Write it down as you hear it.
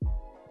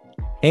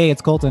Hey,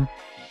 it's Colton,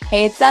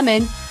 Hey, it's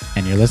Summon.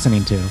 and you're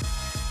listening to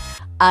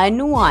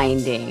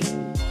Unwinding.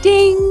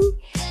 Ding!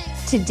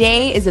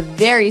 Today is a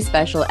very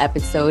special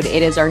episode.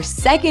 It is our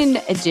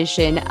second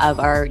edition of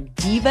our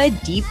Diva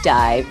Deep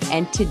Dive,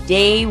 and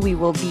today we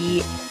will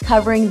be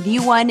covering the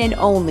one and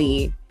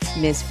only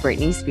Miss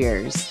Britney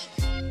Spears.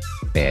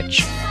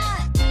 Bitch.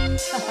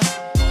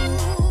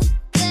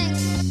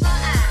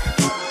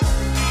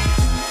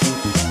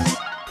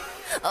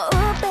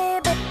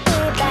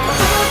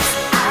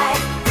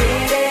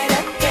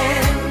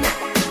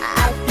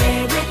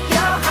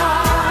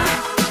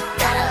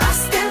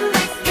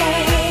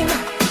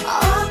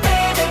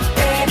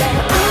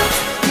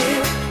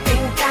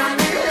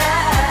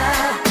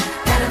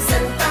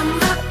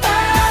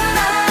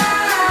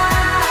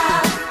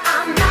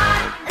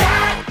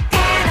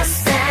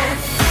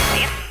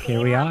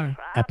 Here we are,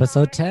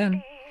 episode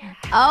 10.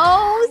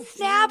 Oh,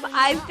 snap.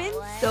 I've been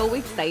so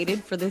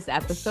excited for this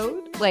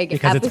episode.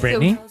 Because it's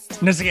Britney?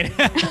 No, just kidding.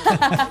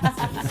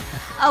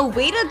 Oh,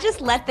 way to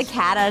just let the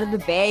cat out of the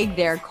bag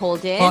there,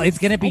 Colton. Well, it's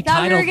going to be I thought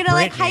titled we were going to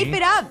Britney. hype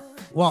it up.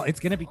 Well, it's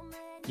going to be,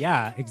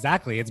 yeah,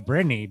 exactly. It's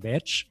Britney,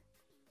 bitch.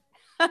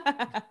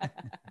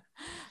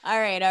 All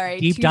right.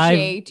 Deep Touche,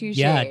 dive. touche.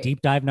 Yeah,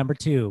 deep dive number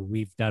 2.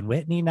 We've done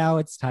Whitney. Now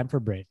it's time for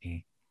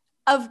Britney.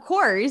 Of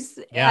course.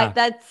 Yeah.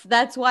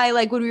 That's why,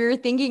 like, when we were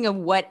thinking of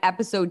what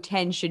episode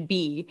 10 should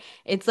be,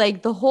 it's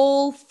like the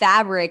whole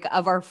fabric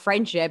of our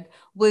friendship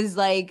was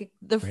like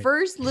the Right.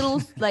 first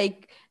little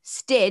like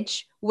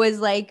stitch was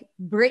like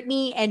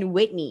Britney and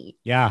Whitney.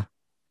 Yeah.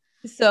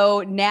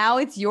 So now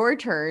it's your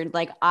turn.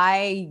 Like,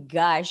 I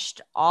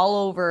gushed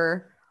all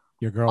over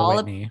Your girl all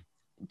of- Whitney.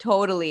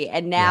 totally.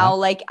 And now, Yeah.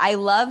 like, I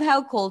love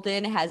how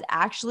Colton has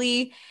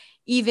actually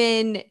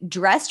even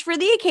dressed for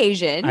the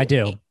occasion. I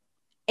do.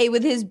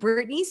 With his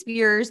Britney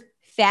Spears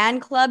fan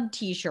club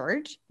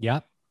t-shirt,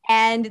 Yep.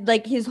 and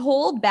like his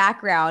whole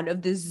background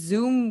of the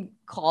Zoom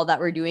call that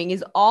we're doing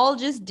is all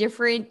just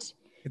different.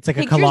 It's like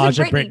a Pictures of collage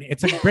of Britney. Britney.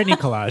 It's a Britney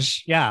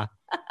collage. Yeah.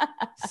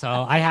 So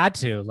I had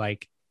to,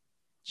 like,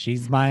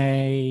 she's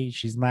my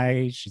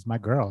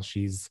girl.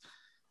 She's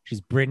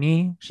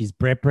Britney. She's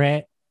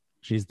Brit.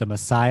 She's the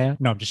Messiah.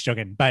 No, I'm just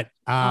joking. But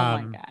Oh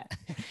my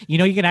God. you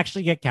can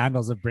actually get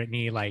candles of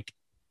Britney, like,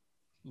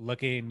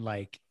 looking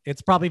like,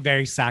 it's probably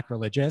very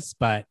sacrilegious,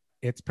 but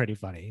it's pretty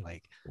funny.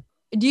 Like,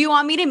 Do you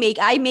want me to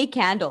I make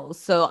candles,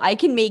 so I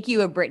can make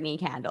you a Britney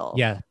candle.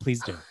 yeah,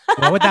 please do.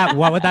 What would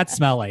that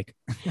smell like?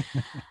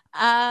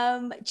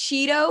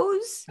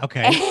 Cheetos.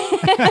 Okay.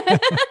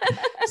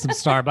 Some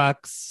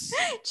Starbucks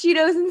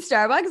Cheetos and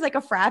Starbucks, like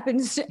a frap and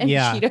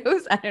Yeah.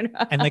 Cheetos. I don't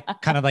know. and like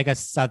kind of like a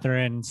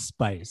southern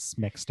spice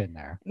mixed in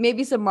there.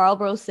 Maybe some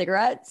Marlboro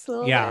cigarettes. A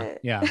little Yeah, bit.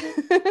 yeah.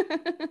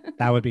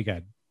 That would be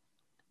good.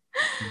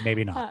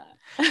 Maybe not.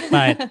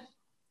 But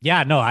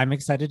yeah, no, I'm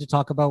excited to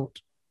talk about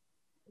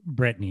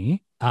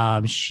Britney.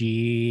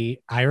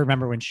 I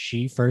remember when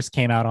she first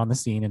came out on the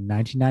scene in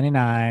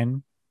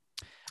 1999.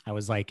 I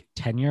was like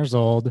 10 years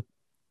old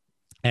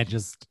and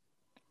just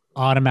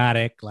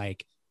automatic,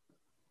 like,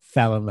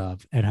 fell in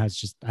love. And I've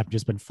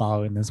just been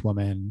following this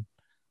woman.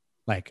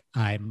 Like,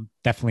 I'm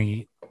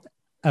definitely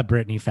a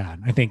Britney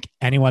fan. I think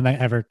anyone that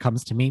ever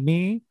comes to meet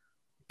me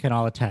can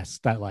all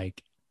attest that,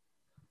 like,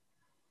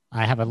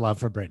 I have a love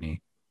for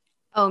Britney.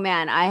 Oh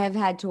man, I have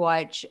had to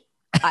watch.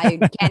 I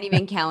can't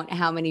even count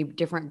how many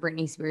different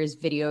Britney Spears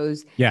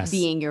videos. Yes.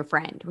 Being your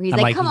friend, where he's I'm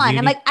like, like, "Come on!" you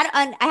I'm need-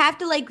 like, I have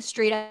to like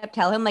straight up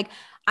tell him like,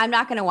 "I'm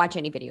not gonna watch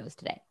any videos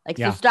today." Like,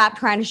 Yeah. so stop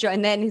trying to show.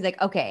 And then he's like,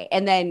 "Okay."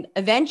 And then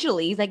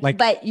eventually he's like, Like-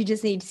 "But you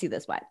just need to see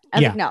this one." I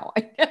was Yeah. like, "No,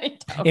 I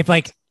don't." If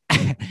like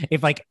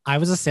if like I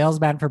was a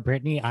salesman for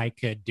Britney, I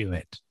could do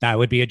it. That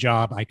would be a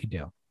job I could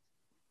do.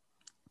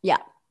 Yeah.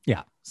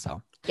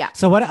 So Yeah.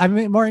 So what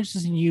I'm more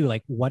interested in you,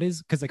 like, what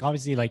is, because like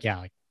obviously, like, yeah,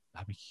 like,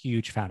 I'm a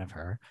huge fan of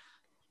her.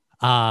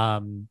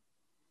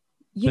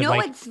 You But, know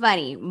like- what's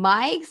funny?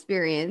 My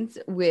experience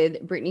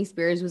with Britney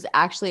Spears was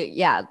actually,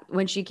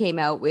 when she came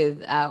out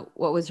with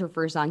what was her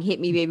first song, "Hit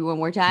Me Baby One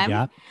More Time."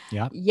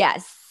 Yeah.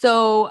 Yes.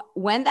 So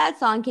when that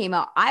song came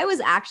out, I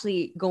was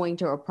actually going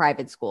to a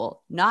private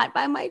school, not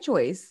by my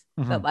choice,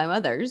 but Mhm. by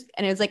mother's.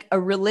 And it was like a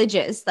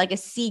religious, like a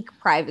Sikh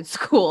private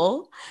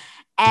school.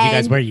 Did And you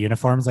guys wear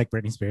uniforms like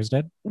Britney Spears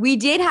did? we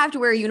did have to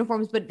wear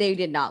uniforms, but they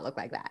did not look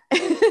like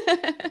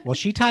that. Well,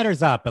 she tied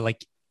hers up, but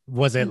like,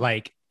 was it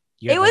like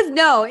you It had, was like-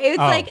 no, it was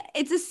Oh. like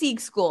it's a Sikh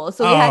school,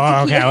 so we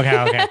had Oh, to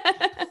okay.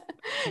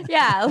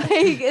 Yeah,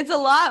 like it's a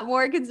lot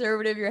more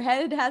conservative. Your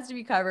head has to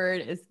be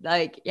covered. It's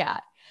like, yeah,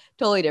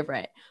 totally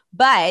different.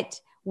 But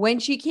when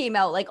she came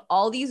out, like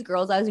all these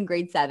girls, I was in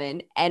grade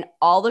 7, and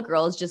all the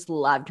girls just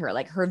loved her.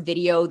 Like her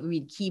video,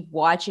 we'd keep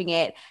watching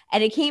it,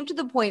 and it came to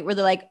the point where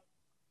they're like,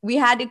 we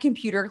had a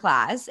computer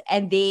class,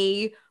 and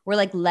they were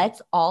like,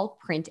 let's all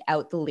print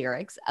out the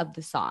lyrics of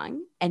the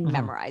song and Mhm.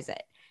 memorize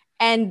it.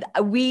 And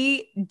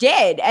we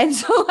did. And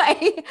so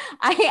I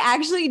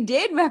actually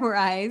did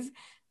memorize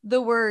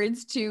the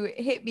words to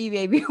Hit Me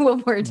Baby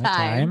One More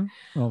Time.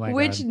 Oh my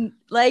which God.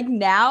 like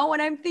now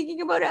when I'm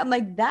thinking about it, I'm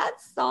like,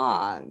 that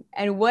song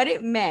and what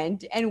it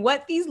meant and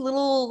what these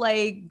little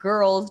like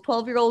girls,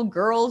 12-year-old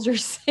girls are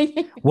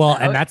singing Well,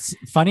 about. and that's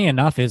funny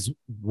enough is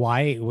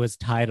why it was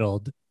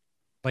titled,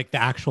 like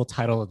the actual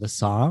title of the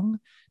song.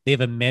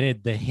 They've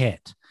omitted the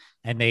hit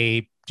and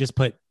they just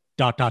put ...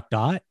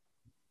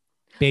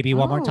 Baby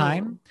One More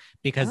Time,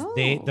 because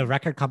the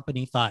record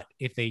company thought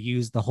if they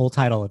used the whole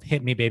title of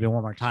Hit Me Baby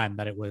One More Time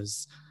that it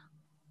was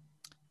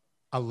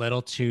a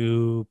little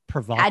too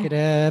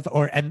provocative,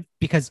 and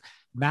because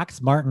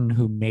Max Martin,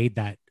 who made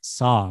that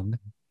song,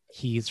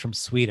 he's from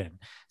Sweden,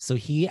 so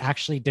he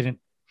didn't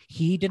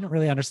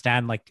really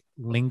understand like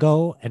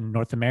lingo and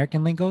North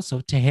American lingo. So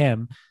to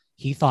him,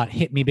 he thought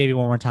Hit Me Baby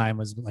One More Time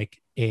was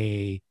like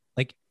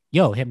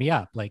yo, hit me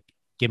up, like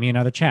give me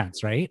another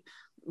chance, right?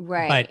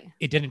 But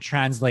it didn't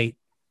translate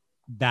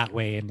that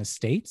way in the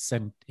States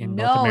and in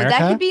North America.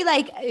 That could be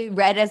like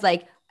read as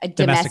like a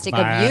domestic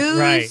abuse,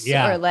 right?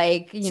 Yeah, or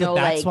like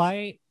that's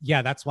why.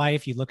 Yeah, that's why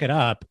if you look it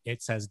up,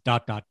 it says ...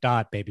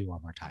 Baby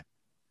One More Time.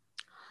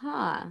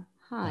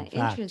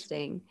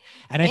 Interesting.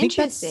 And I think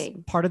that's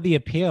part of the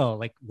appeal,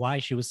 like why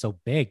she was so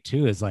big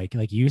too, is like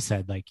you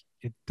said, like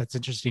that's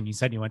interesting. You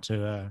said you went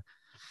to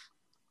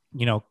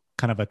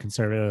kind of a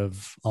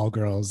conservative all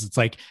girls. It's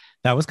like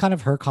that was kind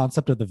of her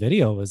concept of the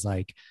video, was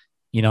like,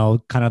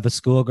 kind of the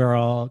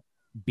schoolgirl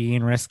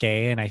being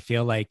risque. And I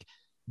feel like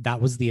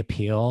that was the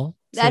appeal.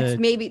 That's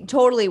maybe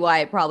totally why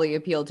it probably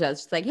appealed to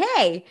us. It's like,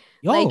 hey,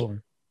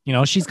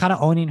 she's kind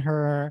of owning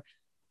her,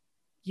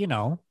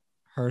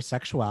 her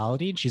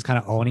sexuality, and she's kind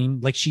of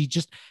owning, like, she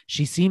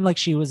seemed like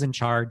she was in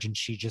charge, and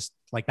she just,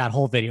 like, that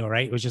whole video,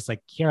 right? It was just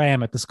like, here I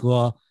am at the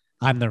school,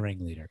 I'm the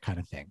ringleader kind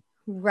of thing.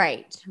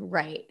 Right.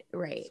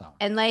 So.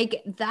 And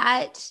like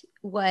that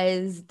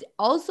was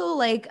also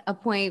like a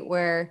point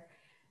where,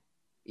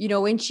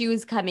 when she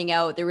was coming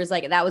out, there was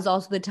like, that was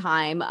also the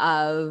time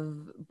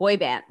of boy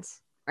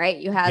bands, right?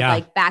 You had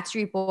like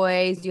Backstreet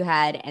Boys, you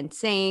had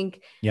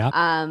NSYNC.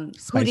 Yeah.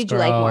 Who did you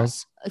like more?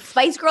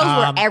 Spice Girls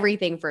were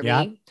everything for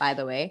me, by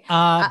the way.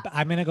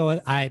 I'm going to go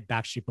with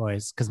Backstreet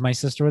Boys, because my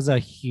sister was a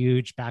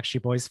huge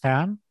Backstreet Boys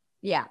fan.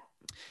 Yeah.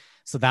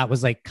 So that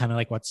was like kind of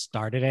like what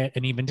started it.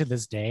 And even to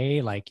this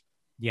day, like,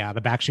 yeah,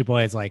 the Backstreet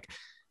Boys, like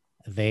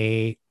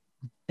they've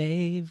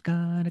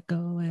got it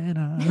going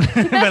on.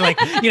 But like,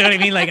 you know what I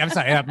mean? Like, I'm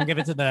sorry, I'm gonna give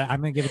it to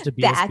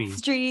BSB. That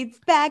street's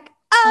back.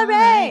 All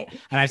right.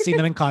 And I've seen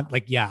them in I'm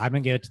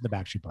gonna give it to the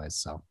Backstreet Boys.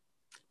 So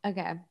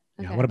okay.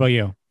 Yeah. What about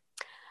you?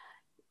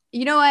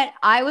 You know what?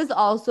 I was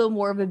also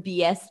more of a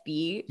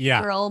BSB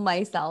girl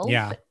myself.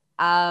 Yeah.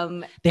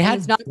 They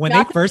had when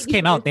they first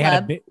came out, they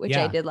had which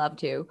I did love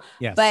too.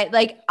 Yes. But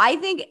like, I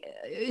think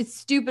it's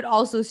stupid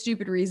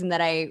reason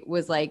that I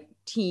was like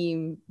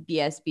team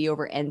BSB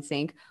over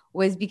NSYNC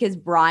was because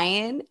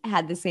Brian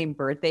had the same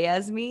birthday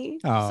as me.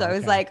 So I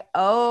was like,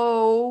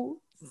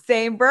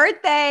 same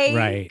birthday,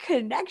 right?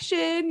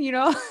 Connection,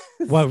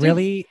 What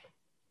really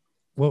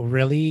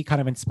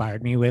kind of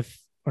inspired me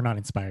or not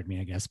inspired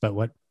me, I guess, but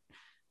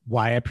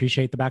why I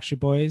appreciate the Backstreet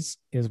Boys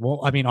is,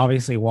 well, I mean,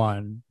 obviously,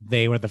 one,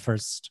 they were the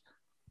first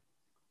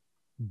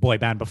boy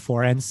band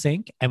before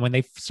NSYNC, and when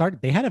they started,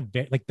 they had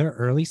their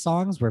early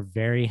songs were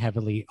very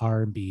heavily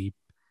R&B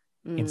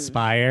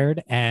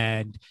inspired.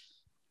 And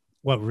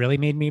what really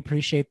made me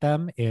appreciate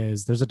them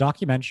is there's a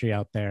documentary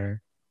out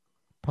there,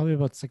 probably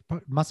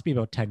must be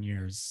about 10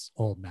 years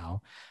old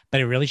now,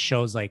 but it really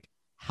shows like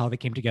how they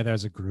came together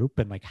as a group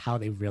and like how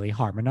they really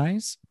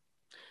harmonize.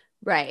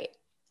 Right.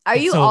 Are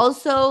you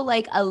also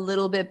like a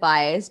little bit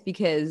biased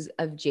because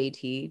of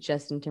JT,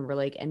 Justin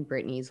Timberlake, and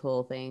Britney's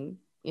whole thing?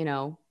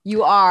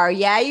 You are.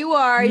 Yeah, you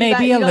are.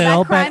 Maybe a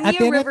little, but at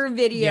the River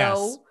video.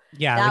 Yes.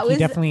 Yeah, that like was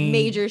definitely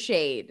major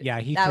shade. Yeah,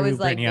 he threw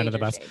Britney under the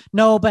bus. Shade.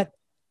 No, but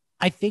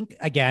I think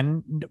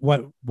again,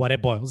 what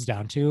it boils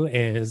down to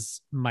is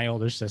my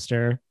older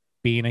sister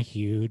being a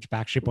huge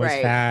Backstreet Boys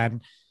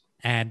fan,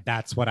 and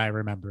that's what I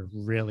remember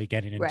really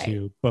getting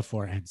into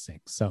before NSYNC.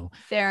 So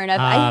fair enough.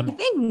 I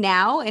think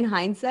now in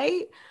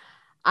hindsight,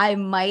 I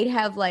might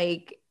have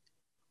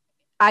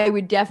I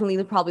would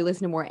definitely probably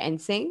listen to more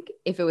NSYNC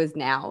if it was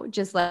now.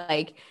 Just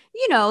like,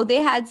 they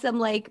had some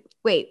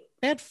they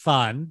had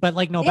fun, but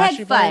like no,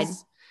 Backstreet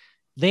Boys.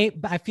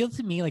 I feel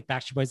to me like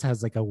Backstreet Boys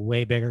has like a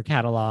way bigger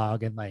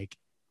catalog and like,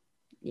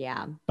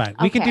 yeah.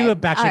 But we could do a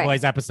Backstreet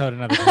Boys episode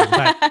another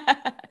time.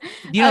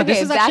 But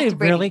this is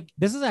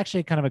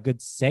actually kind of a good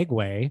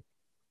segue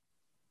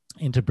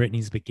into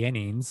Britney's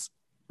beginnings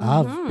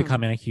of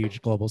becoming a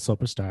huge global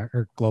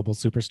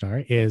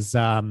superstar. Is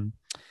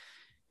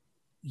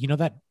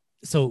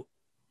so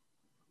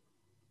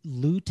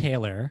Lou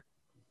Taylor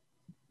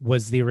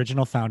was the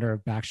original founder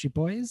of Backstreet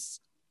Boys,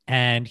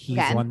 and he's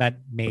the one that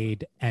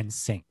made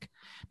NSYNC.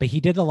 But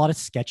he did a lot of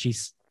sketchy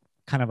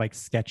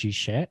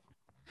shit.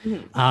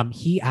 Mm-hmm.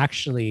 He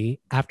actually,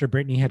 after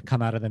Britney had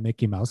come out of the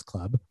Mickey Mouse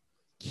Club,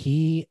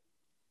 he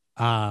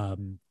had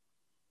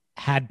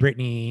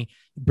Britney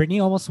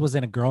almost was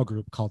in a girl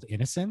group called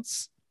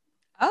Innocence.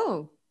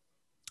 Oh,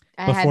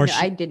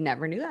 I did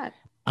never knew that.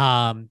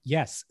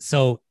 Yes.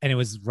 So, and it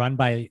was run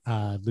by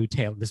Lou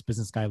Taylor, this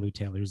business guy, Lou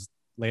Taylor, who's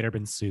later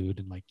been sued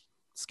and like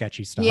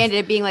sketchy He stuff.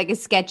 ended up being like a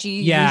sketchy,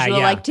 Yeah, usual,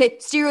 yeah. like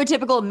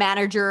stereotypical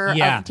manager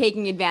Yeah. of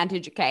taking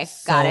advantage. Okay,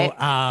 So, got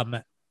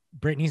it.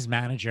 Britney's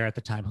manager at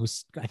the time,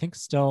 who's I think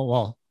still,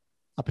 well,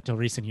 up until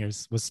recent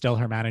years, was still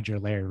her manager,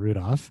 Larry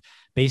Rudolph,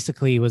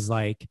 basically was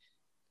like,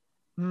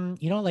 you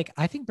know, like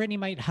I think Britney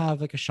might have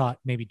like a shot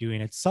maybe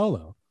doing it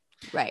solo.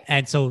 Right.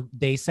 And so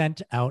they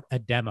sent out a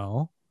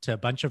demo to a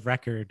bunch of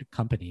record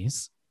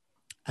companies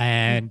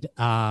and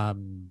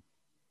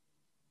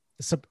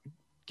so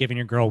giving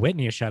your girl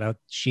Whitney a shout out.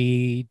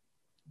 She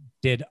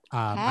did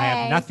I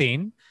Have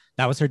Nothing.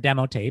 That was her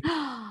demo tape.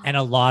 And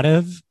a lot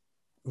of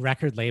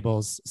record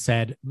labels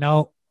said,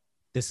 no,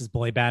 this is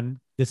boy band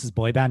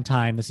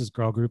time. This is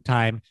girl group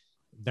time.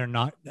 They're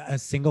not, a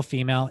single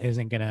female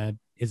isn't gonna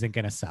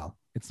sell.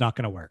 It's not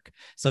gonna work.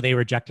 So they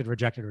rejected.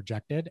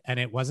 And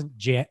it wasn't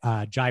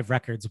Jive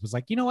Records. It was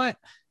like, you know what?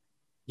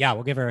 Yeah,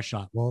 we'll give her a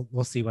shot.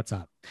 We'll see what's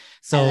up.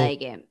 So I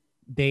like it.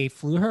 They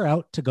flew her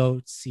out to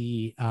go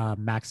see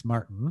Max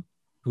Martin,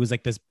 who was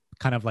like this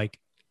kind of like,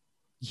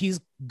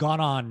 he's gone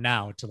on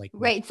now to like,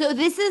 right. So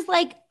this is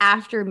like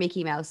after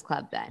Mickey Mouse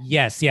Club then.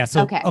 Yes.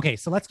 So okay.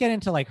 So let's get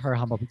into like her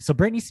humble. So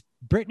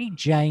Brittany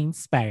Jane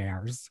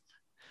Spears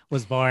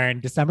was born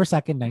December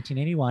 2nd,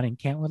 1981 in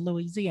Kentwood,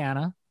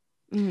 Louisiana.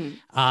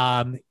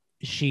 Mm-hmm.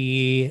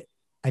 She,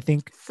 I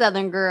think,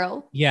 Southern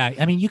girl. Yeah.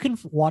 I mean, you can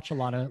watch a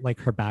lot of like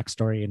her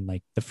backstory in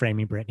like the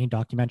Framing Britney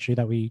documentary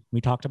that we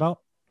talked about.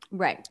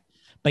 Right.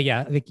 But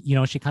yeah, like, you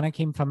know, she kind of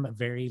came from a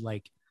very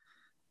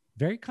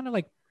kind of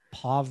like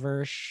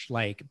impoverished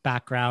like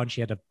background.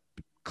 She had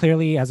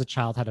clearly as a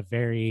child had a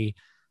very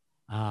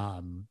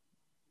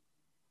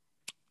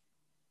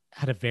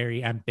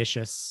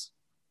ambitious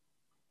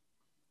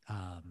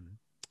I'm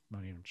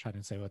not even trying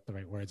to say what the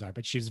right words are,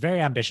 but she was very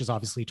ambitious,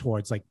 obviously,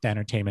 towards like the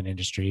entertainment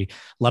industry,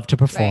 loved to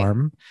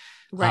perform.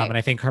 Right. And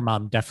I think her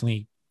mom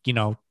definitely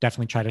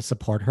tried to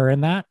support her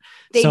in that.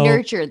 They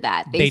nurtured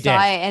that. They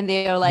saw it and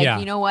they were like,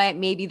 you know what,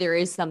 maybe there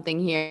is something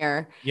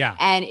here. Yeah.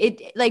 And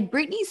it like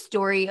Britney's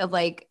story of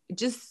like,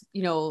 just,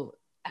 you know,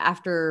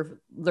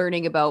 after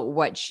learning about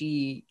what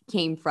she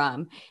came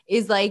from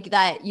is like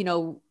that, you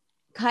know,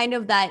 kind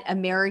of that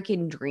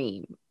American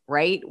dream,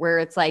 right? Where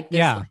it's like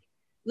this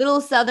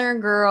little Southern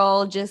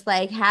girl just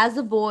like has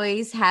a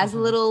voice, has a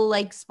little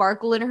like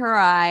sparkle in her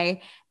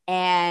eye.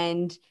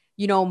 And,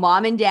 you know,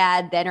 mom and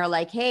dad then are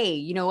like, hey,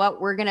 you know what?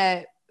 We're going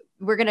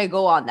to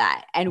go on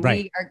that. And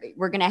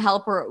we're going to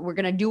help her. We're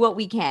going to do what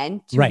we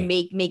can to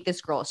make this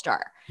girl a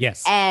star.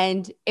 Yes.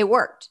 And it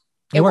worked.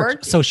 It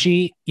worked. So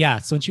so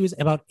when she was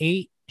about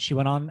 8, she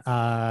went on,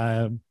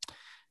 I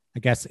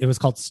guess it was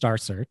called Star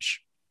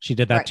Search. She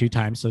did that 2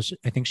 times. So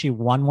I think she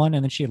won one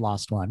and then she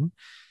lost one.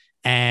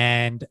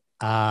 And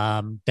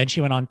then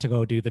she went on to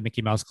go do the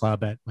Mickey Mouse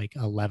Club at like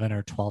 11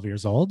 or 12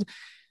 years old.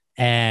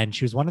 And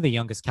she was one of the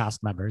youngest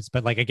cast members.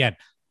 But like, again,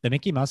 the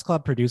Mickey Mouse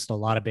Club produced a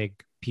lot of big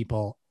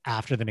people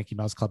after the Mickey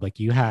Mouse Club. Like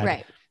you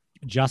had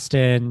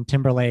Justin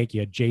Timberlake,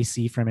 you had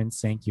JC from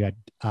NSYNC, you had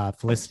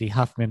Felicity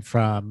Huffman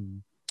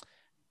from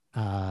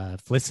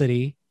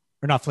Felicity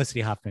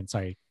Huffman.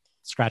 Sorry,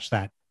 scratch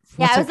that.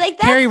 I was like,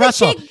 that's Carrie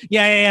Russell. Chick.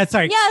 Yeah.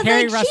 Sorry,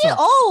 Carrie Russell. She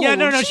old. Yeah,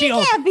 no, she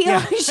old. Can't be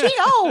old. She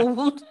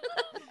old.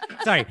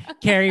 Sorry,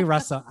 Carrie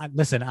Russell.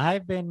 Listen,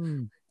 I've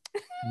been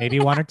maybe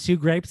 1 or 2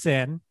 grapes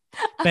in,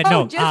 but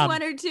no, just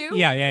 1 or 2.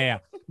 Yeah.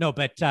 No,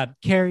 but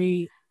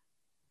Carrie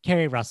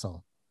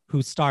Russell,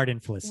 who starred in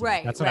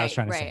Felicity. That's what I was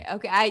trying to say.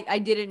 Okay, I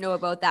didn't know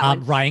about that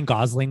one. Ryan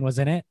Gosling was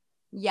in it.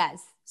 Yes.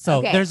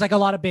 So there's like a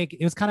lot of big,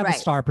 it was kind of a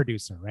star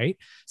producer, right?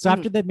 So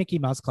after the Mickey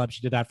Mouse Club,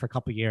 she did that for a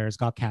couple of years,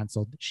 got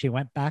canceled. She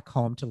went back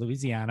home to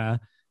Louisiana,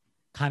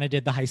 kind of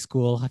did the high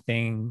school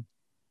thing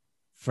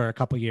for a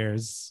couple of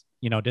years,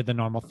 you know, did the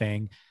normal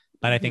thing.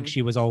 But I think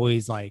she was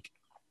always like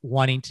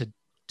wanting to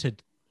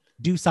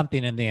do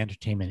something in the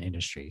entertainment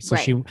industry. So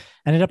she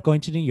ended up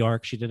going to New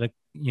York. She did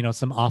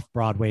some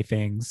off-Broadway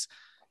things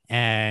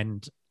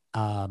and,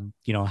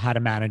 had a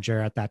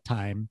manager at that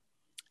time.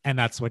 And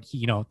that's what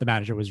the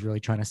manager was really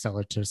trying to sell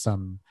it to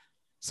some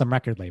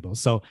record labels.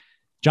 So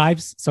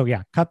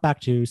cut back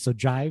to,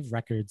 Jive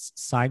Records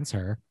signs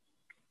her,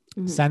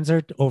 sends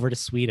her over to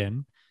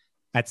Sweden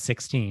at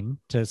 16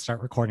 to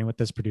start recording with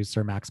this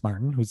producer, Max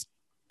Martin, who's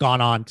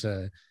gone on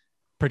to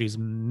produce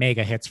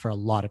mega hits for a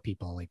lot of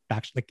people, like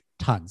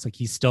tons. Like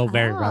he's still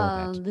very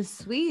relevant. The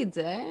Swedes,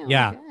 eh?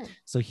 Yeah. Okay.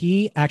 So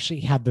he actually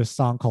had this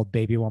song called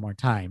Baby One More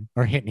Time,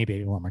 or Hit Me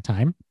Baby One More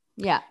Time.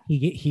 Yeah.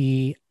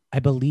 I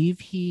believe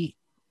he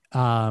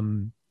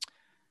tried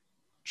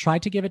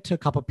to give it to a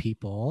couple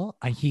people.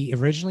 He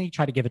originally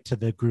tried to give it to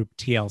the group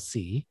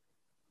TLC.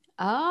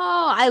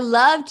 Oh, I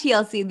love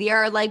TLC. They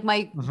are like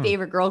my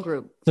favorite girl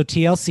group. So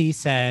TLC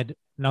said,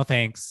 no,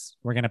 thanks.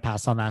 We're going to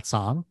pass on that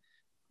song.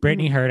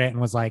 Britney heard it and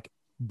was like,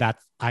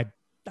 I'm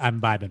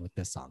vibing with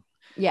this song.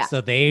 Yeah.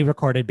 So they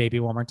recorded Baby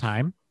One More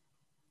Time,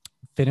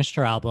 finished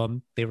her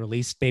album. They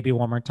released Baby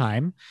One More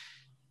Time.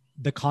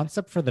 The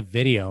concept for the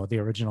video, the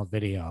original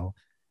video,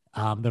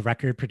 the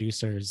record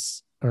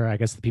producers, or I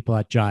guess the people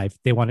at Jive,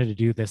 they wanted to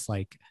do this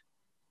like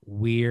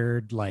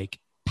weird, like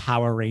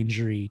Power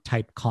Rangery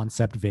type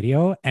concept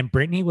video. And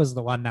Britney was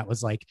the one that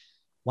was like,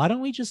 why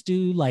don't we just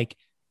do like,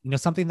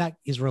 something that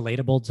is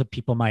relatable to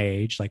people my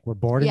age? Like we're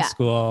bored in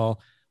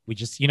school. We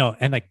just,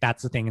 and like,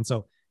 that's the thing. And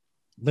so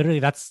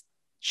literally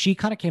she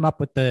kind of came up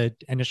with the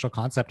initial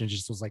concept and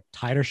just was like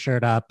tied her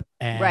shirt up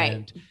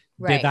and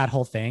did that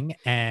whole thing.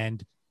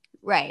 And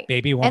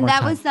Baby One and More that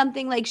Time. Was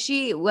something like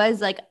she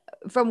was like,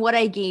 from what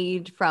I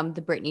gained from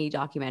the Britney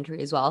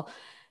documentary as well,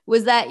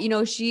 was that,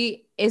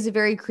 she is a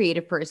very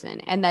creative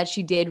person and that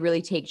she did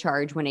really take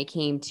charge when it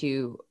came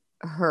to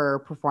her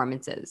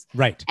performances.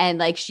 Right. And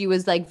like, she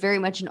was like very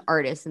much an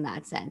artist in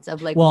that sense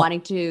of like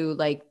wanting to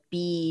like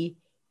be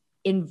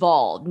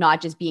involved,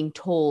 not just being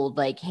told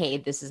like, hey,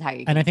 this is how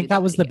you're. And I think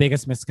that was the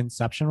biggest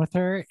misconception with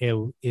her. It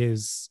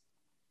is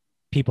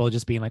people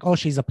just being like, oh,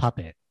 she's a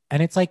puppet.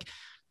 And it's like,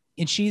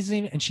 and she's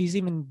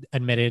even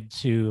admitted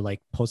to like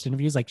post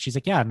interviews. Like she's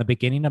like, yeah, in the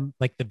beginning of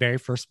like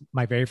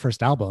my very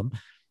first album,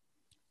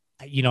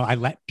 I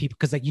let people,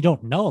 because like you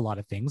don't know a lot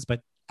of things,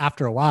 but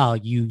after a while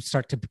you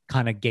start to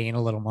kind of gain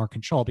a little more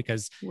control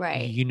because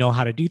you know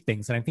how to do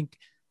things. And I think,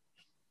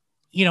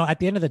 at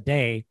the end of the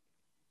day,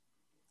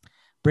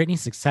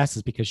 Britney's success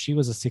is because she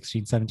was a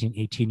 16, 17,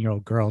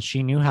 18-year-old girl.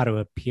 She knew how to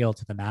appeal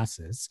to the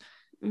masses.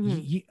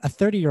 Mm-hmm. A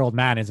 30-year-old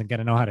man isn't going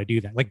to know how to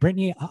do that. Like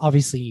Britney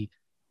obviously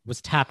was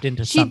tapped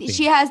into something.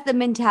 She has the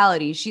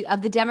mentality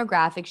of the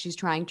demographic she's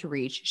trying to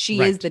reach.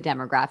 She is the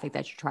demographic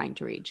that you're trying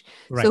to reach.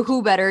 Right. So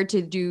who better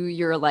to do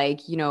your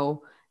like,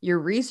 your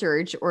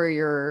research or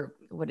your,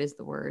 what is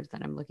the word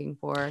that I'm looking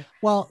for?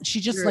 Well, she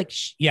just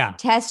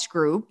test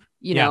group,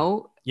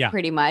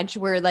 pretty much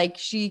where like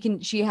she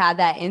had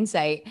that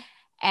insight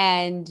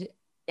and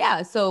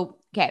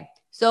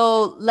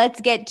So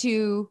let's get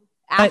to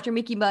after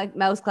Mickey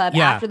Mouse Club,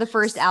 after the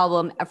first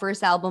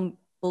album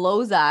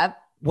blows up.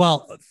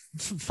 Well,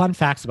 fun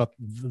facts about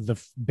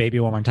the Baby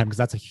One More Time, because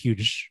that's a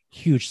huge,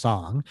 huge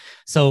song.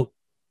 So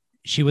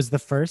she was the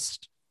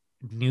first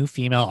new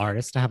female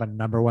artist to have a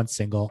 #1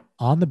 single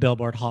on the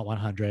Billboard Hot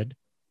 100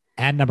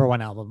 and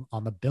 #1 album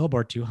on the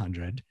Billboard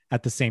 200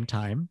 at the same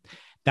time.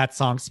 That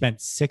song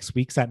spent 6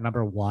 weeks at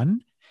 #1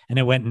 and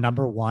it went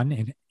 #1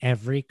 in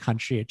every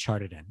country it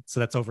charted in. So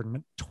that's over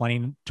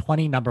 20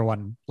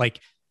 #1,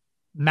 like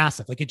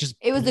massive. Like it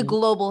was a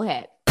global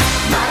hit.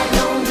 My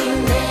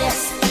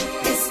loneliness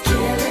is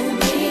killing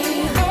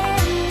me.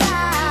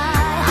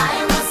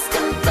 I must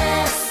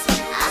confess,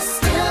 I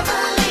still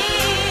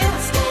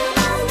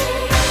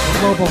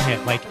believe. Global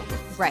hit, like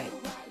right.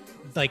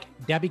 Like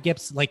Debbie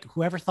Gibson, like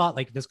whoever thought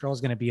like this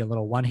girl's gonna be a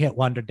little one-hit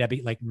wonder,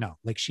 Debbie, like no,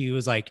 like she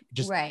was like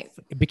just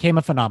it became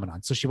a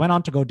phenomenon. So she went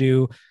on to go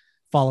do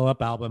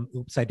follow-up album,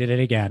 Oops, I Did It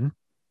Again.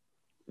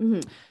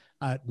 Mm-hmm.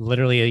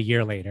 Literally a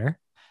year later.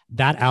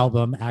 That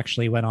album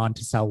actually went on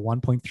to sell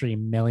 1.3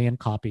 million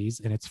copies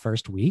in its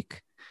first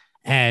week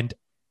and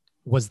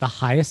was the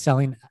highest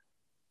selling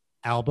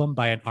album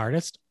by an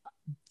artist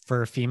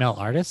for a female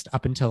artist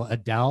up until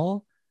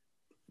Adele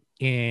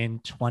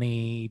in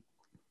the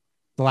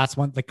last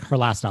one, like her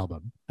last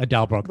album.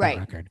 Adele broke that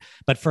record.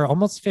 But for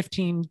almost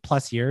 15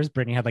 plus years,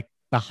 Britney had like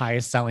the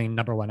highest selling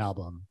 #1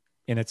 album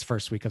in its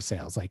first week of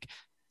sales. Like,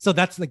 so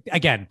that's like,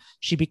 again,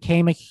 she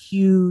became a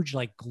huge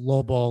like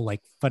global like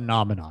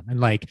phenomenon.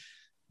 And like,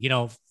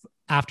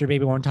 after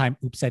Baby One More Time,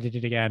 Oops, I Did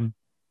It Again,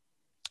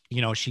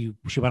 she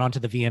went on to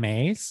the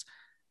VMAs.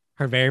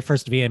 Her very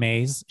first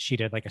VMAs, she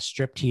did like a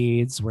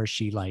striptease where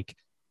she like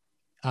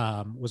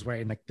was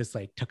wearing like this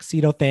like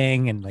tuxedo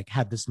thing and like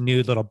had this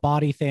nude little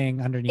body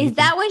thing underneath. Is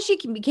that when she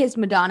kissed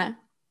Madonna?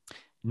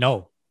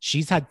 No,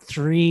 she's had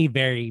 3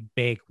 very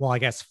big, well, I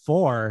guess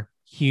 4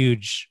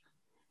 huge.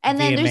 And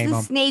then there's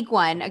the snake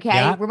one. Okay.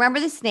 Yeah. I remember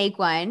the snake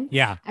one.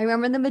 Yeah. I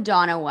remember the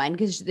Madonna one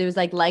because there was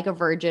like a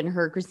Virgin,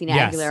 her, Christina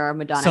Aguilera, or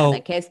Madonna had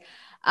that kiss.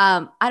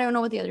 I don't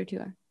know what the other 2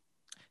 are.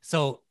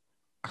 So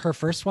her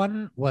first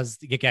one was,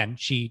 in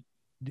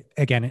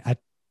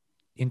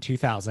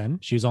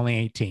 2000, she was only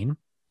 18.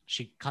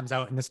 She comes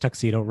out in this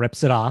tuxedo,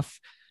 rips it off.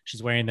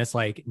 She's wearing this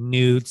like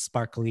nude,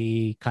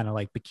 sparkly kind of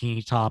like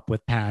bikini top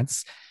with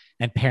pants.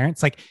 And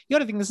parents, like, you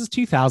gotta think this is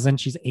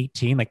 2000. She's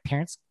 18. Like,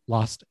 parents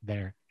lost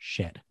their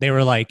shit. They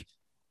were like,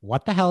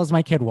 what the hell is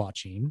my kid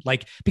watching?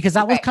 Like, because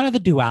that was kind of the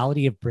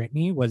duality of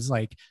Britney, was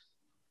like,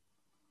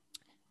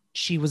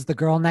 she was the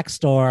girl next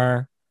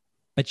door,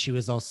 but she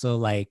was also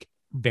like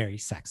very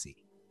sexy.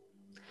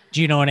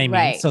 Do you know what I mean?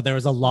 Right. So there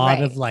was a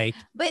lot of like,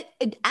 but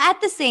at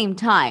the same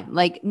time,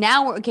 like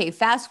now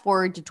fast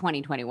forward to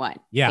 2021.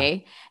 Yeah.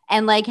 Okay.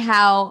 And like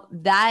how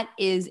that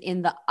is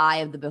in the eye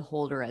of the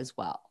beholder as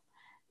well.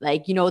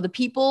 Like, the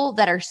people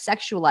that are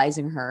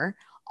sexualizing her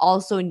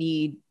also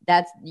need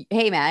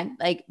hey man,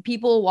 like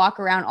people walk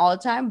around all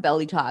the time,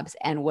 belly tops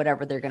and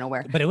whatever they're going to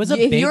wear. But it was a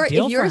big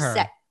deal for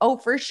her.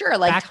 For sure.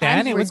 Like back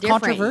then it was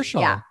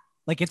controversial. Yeah.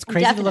 Like it's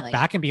crazy to look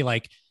back and be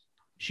like,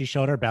 she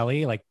showed her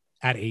belly like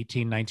at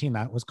 18, 19,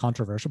 that was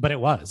controversial, but it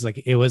was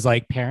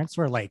like parents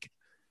were like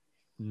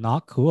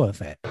not cool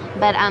with it.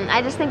 But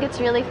I just think it's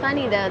really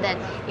funny though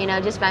that, you know,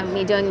 just by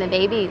me doing the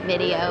baby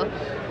video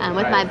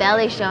with my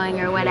belly showing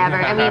or whatever.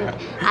 I mean,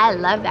 I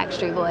love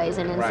Backstreet Boys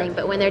and NSYNC,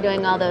 but when they're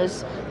doing all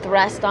those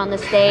thrusts on the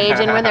stage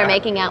and when they're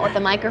making out with the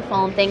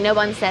microphone thing, no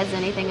one says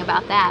anything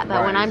about that.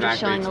 But when I'm just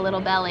showing a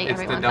little belly, It's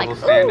the everyone's double like,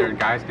 standard. ooh.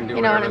 Guys can do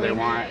You know whatever what I they mean?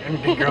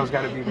 want, and the girls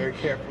got to be very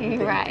careful.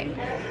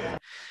 Right.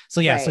 So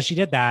yeah, so Right. she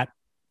did that.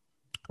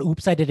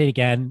 Oops, I Did It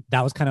Again.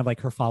 That was kind of like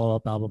her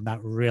follow-up album that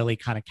really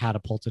kind of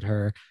catapulted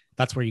her.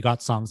 That's where you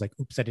got songs like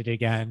Oops, I Did It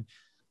Again,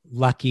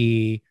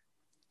 Lucky,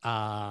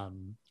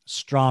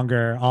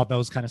 Stronger, all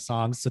those kind of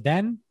songs. So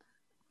then,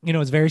 you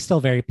know, it's still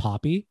very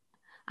poppy.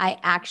 I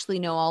actually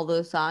know all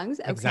those songs.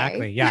 Okay.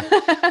 Exactly, yeah.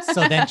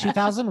 So then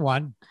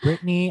 2001,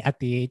 Britney at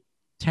the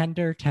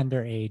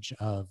tender age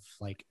of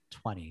like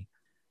 20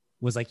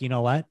 was like, you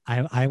know what?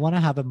 I want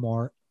to have a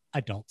more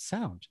adult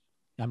sound.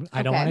 I don't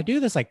Okay. want to do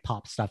this like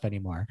pop stuff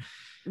anymore.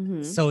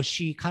 Mhm. So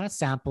she kind of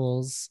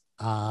samples,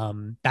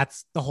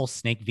 that's the whole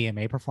Snake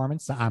VMA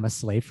performance, the I'm a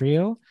Slave for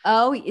You.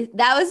 Oh,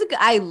 that was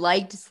I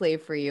liked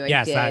Slave for You. I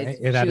Yes,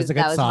 did. that is a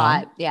good that was song.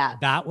 hot. Yeah.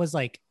 That was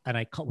like an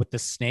icon with the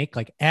snake,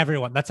 like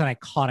everyone, that's an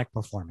iconic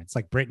performance.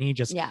 Like Britney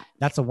just, Yeah.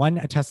 that's the one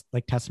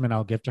testament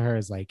I'll give to her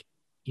is like,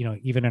 you know,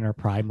 even in her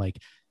prime, like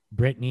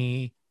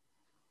Britney,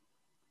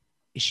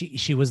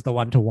 she was the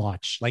one to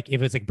watch. Like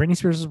if it's like Britney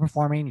Spears was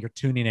performing, you're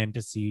tuning in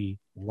to see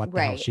what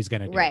the hell she's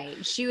gonna do.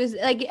 Right. She was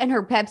like in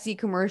her Pepsi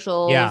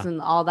commercials Yeah.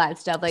 and all that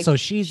stuff. Like So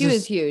she was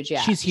just- huge.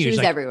 Yeah. she's huge, She was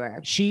like,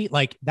 everywhere. She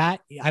like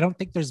that. I don't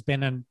think there's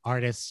been an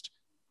artist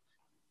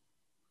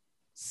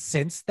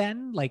since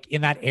then, like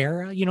in that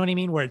era, you know what I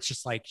mean? Where it's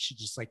just like, she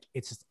just like,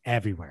 it's just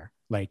everywhere.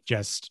 Like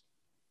just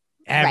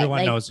everyone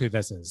like- knows who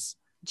this is.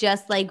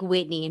 Just like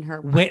Whitney in her.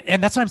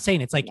 And that's what I'm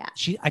saying. It's like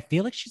Yeah. I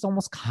feel like she's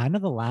almost kind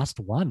of the last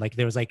one. Like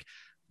there was like,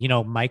 you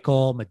know,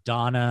 Michael,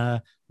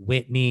 Madonna,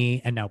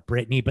 Whitney, and now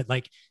Britney. But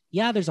like,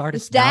 yeah, there's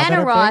artists. now that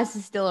Diana are Ross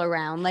big. is still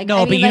around. Like, No,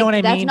 I but mean, you know like, what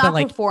I that's mean? not But,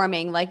 like-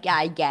 performing. Like, yeah,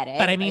 I get it.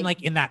 But I mean,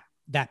 like in that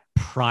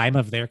prime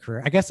of their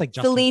career, I guess like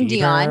Justin Celine Bieber.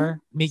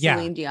 Dion. Yeah.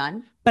 Celine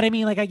Dion. But I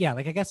mean, like, I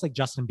guess like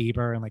Justin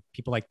Bieber and like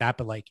people like that.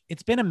 But like,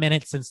 it's been a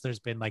minute since there's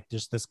been like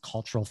just this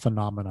cultural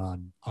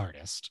phenomenon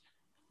artist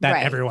that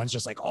Right. everyone's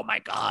just like, oh my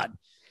God.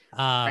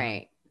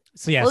 Right.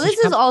 So yeah. Well, so this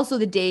she is also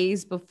the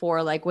days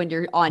before, like when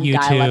you're on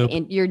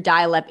YouTube. your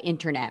dial-up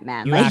internet,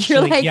 man. You Like actually-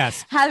 you're like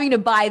yes. having to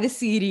buy the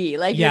CD.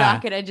 Like you're Yeah.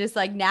 not gonna just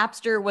like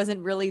Napster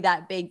wasn't really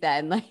that big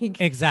then. Like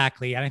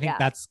Exactly. And I think Yeah.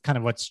 that's kind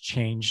of what's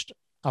changed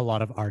a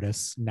lot of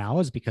artists now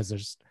is because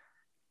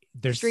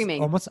there's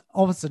Streaming.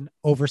 almost an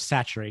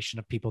oversaturation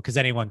of people because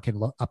anyone can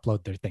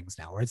upload their things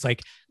now. Where it's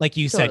like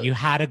you said, Totally.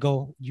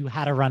 you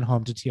had to run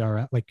home to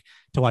TRL, like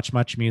to watch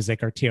Much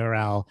Music or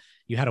TRL.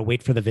 You had to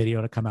wait for the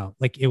video to come out.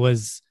 Like it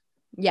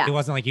yeah,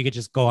 wasn't like you could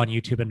just go on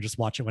YouTube and just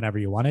watch it whenever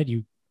you wanted.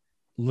 You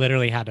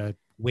literally had to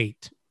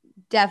wait.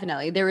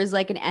 definitely. There was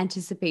like an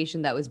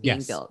anticipation that was being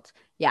Yes. built.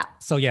 Yeah.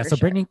 So yeah, For so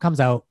sure. Britney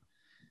comes out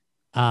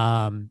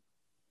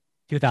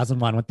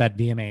 2001 with that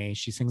VMA.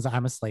 She sings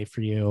I'm a Slave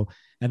for You.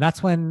 And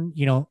that's when,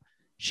 you know,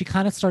 she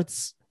kind of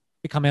starts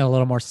becoming a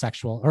little more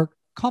sexual or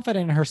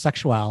confident in her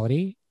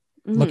sexuality,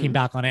 looking Mhm.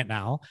 back on it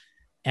now.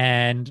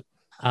 And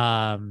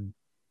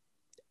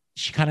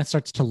she kind of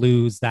starts to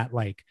lose that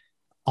like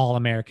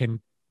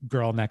all-American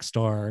girl next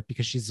door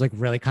because she's like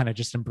really kind of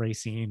just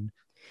embracing.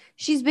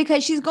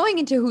 Because she's going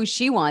into who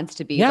she wants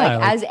to be. Yeah,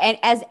 like, like,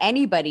 as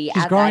anybody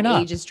she's at growing that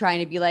up. age is trying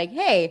to be like,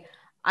 hey,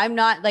 I'm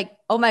not like,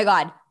 oh my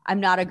God, I'm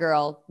not a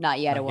girl, not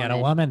yet a Not woman. Yet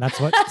a Woman. That's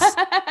what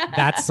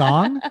that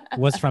song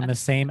was from the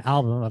same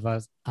album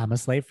of I'm a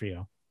Slave for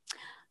You.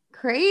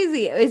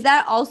 Crazy. Is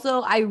that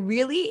also, I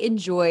really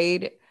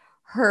enjoyed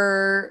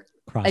her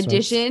Crossroads.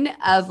 edition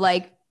of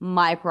like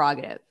My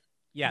Prerogative.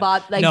 Yeah.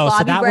 Bobby so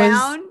that was-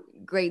 Brown,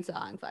 great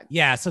song. Fuck.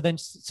 Yeah. So then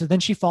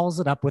she follows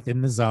it up with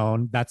In the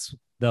Zone. That's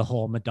the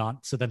whole Madonna.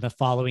 So then the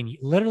following,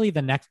 literally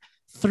the next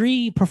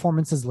 3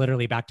 performances,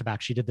 literally back to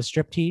back. She did the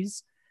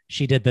striptease.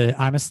 She did the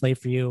I'm a Slave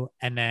for You.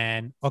 And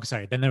then,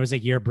 then there was a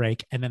year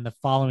break. And then the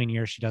following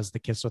year, she does the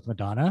Kiss with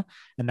Madonna.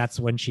 And that's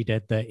when she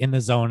did the In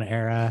the Zone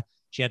era.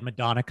 She had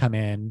Madonna come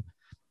in.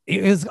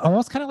 It was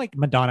almost kind of like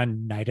Madonna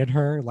knighted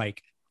her,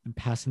 like, I'm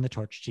passing the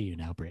torch to you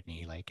now,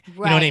 Britney. Like, you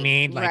know what I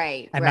mean? Like,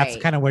 right. and that's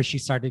kind of where she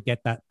started to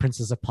get that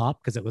Princess of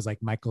Pop because it was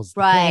like Michael's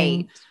the right.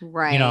 king,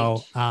 Right. you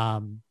know,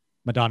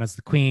 Madonna's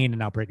the queen and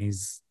now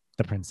Britney's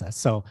the princess.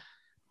 So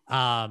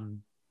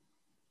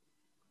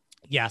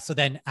yeah, so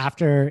then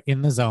after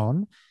In the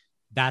Zone,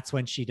 that's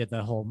when she did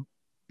the whole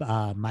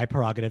My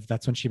Prerogative.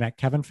 That's when she met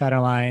Kevin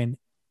Federline,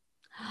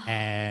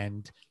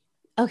 and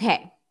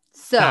Okay.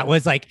 So that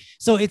was like,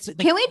 so it's like,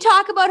 can we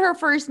talk about her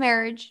first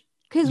marriage?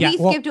 Because Yeah, we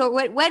well- skipped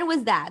over. When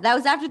was that? That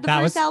was after the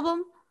That first was-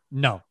 album?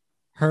 no,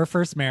 her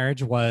first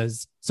marriage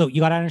was, so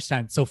you got to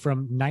understand, so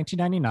from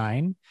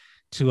 1999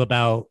 to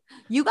about,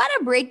 You got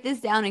to break this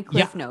down in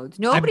cliff notes.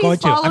 going Nobody's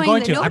to. I'm following.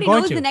 going to. I'm Nobody going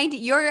knows to. the 90.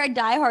 You're a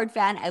diehard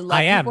fan. I love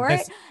I you am. for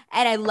This- it,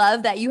 and I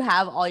love that you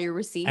have all your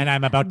receipts. and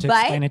I'm about to But-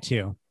 explain it to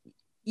you.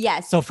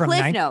 yes. So from cliff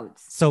nine-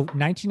 notes. So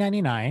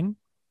 1999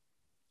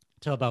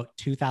 to about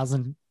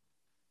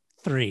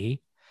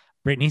 2003,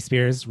 Britney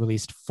Spears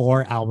released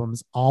 4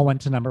 albums, all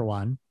went to number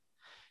 1.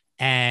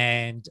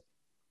 And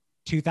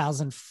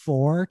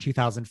 2004,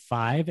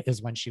 2005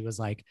 is when she was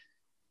like,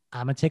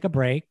 I'm gonna take a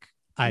break.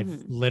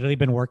 I've literally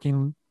been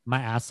working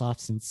my ass off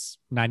since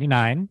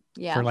 99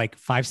 for like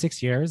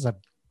 5-6 years. I've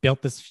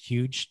built this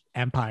huge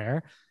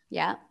empire.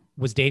 Yeah.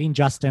 Was dating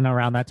Justin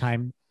around that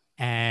time.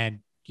 And,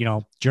 you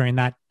know, during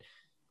that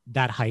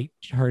height,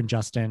 her and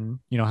Justin,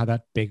 you know, had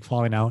that big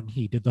falling out, and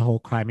he did the whole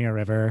Crimea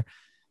River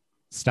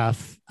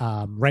stuff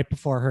right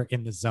before her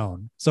In the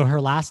Zone. So her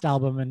last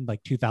album in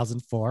like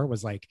 2004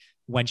 was like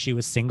when she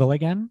was single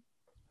again,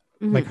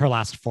 like her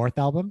last 4th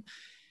album.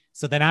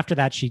 So then after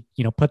that, she,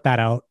 you know, put that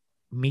out,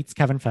 meets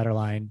Kevin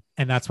Federline.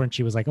 And that's when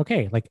she was like,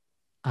 okay, like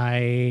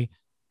I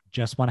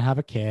just want to have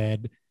a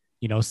kid,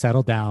 you know,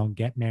 settle down,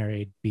 get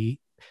married,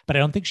 but I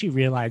don't think she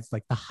realized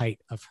like the height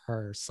of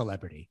her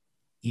celebrity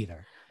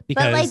either.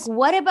 Because, but like,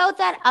 what about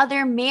that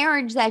other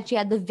marriage that she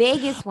had, the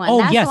Vegas one? Oh,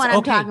 That's yes. the one I'm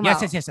Okay. talking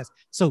about. Yes.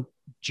 So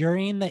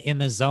during the In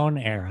the Zone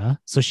era,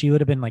 so she would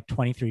have been like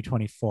 23,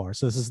 24.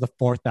 So this is the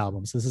 4th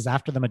album. So this is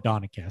after the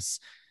Madonna Kiss.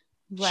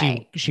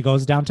 Right. She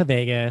goes down to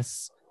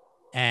Vegas,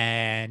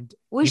 and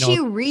was she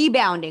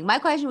rebounding? My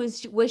question was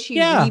she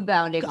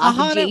rebounding off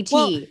of JT?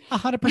 Well,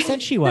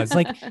 100% she was.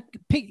 Like,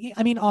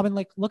 I mean, Auburn,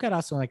 like, look at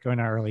us when like we're in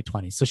our early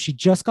 20s. So she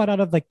just got out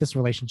of like this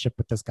relationship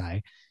with this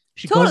guy.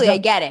 She totally, I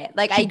get it.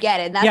 Like, I get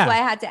it. That's yeah. why I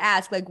had to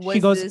ask. Like,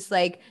 was this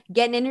like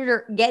getting into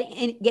her,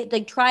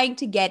 like trying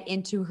to get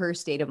into her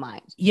state of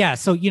mind? Yeah.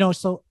 So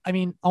so I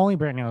mean, only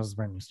Britney knows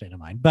Britney's state of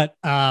mind, but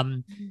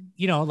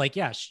you know, like,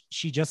 yeah,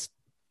 she just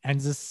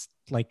ends this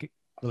like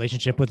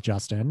relationship with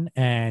Justin,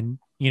 and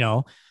you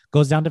know,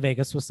 goes down to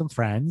Vegas with some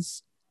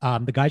friends.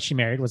 The guy she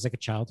married was like a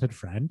childhood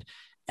friend,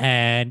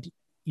 and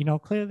you know,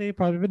 clearly they've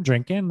probably been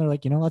drinking. They're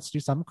like, you know, let's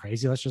do something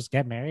crazy. Let's just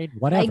get married.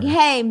 Whatever. Like,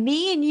 hey,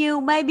 me and you,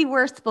 maybe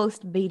we're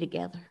supposed to be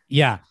together.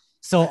 Yeah.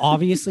 So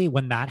obviously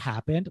when that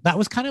happened, that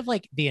was kind of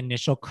like the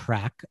initial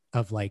crack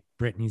of like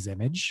Britney's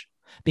image,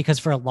 because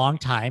for a long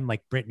time,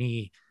 like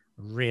Britney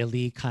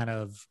really kind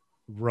of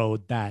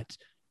rode that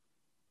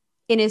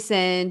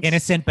innocent,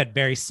 but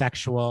very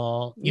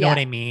sexual, you know what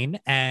I mean?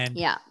 And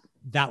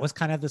that was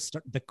kind of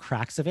the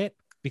cracks of it,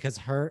 because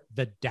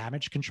the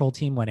Damage Control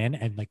team went in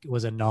and like it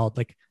was annulled,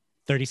 like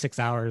 36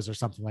 hours or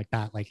something like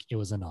that. Like it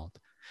was annulled.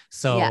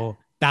 So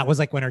that was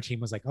like when her team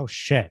was like, oh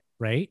shit.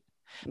 Right.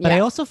 But I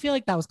also feel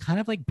like that was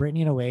kind of like Britney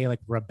in a way, like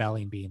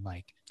rebelling, being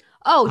like,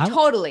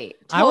 totally.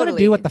 I want to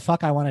do what the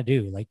fuck I want to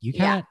do. Like you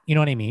can't, you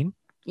know what I mean?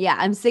 Yeah.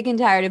 I'm sick and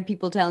tired of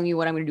people telling me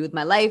what I'm going to do with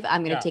my life.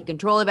 I'm going to take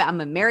control of it. I'm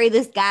going to marry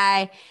this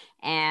guy.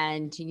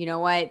 And you know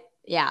what?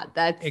 Yeah,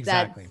 that's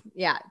definitely.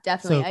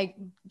 So, I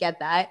get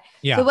that.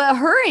 Yeah. So, but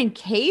her and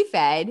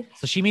K-Fed.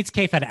 So she meets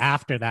K-Fed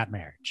after that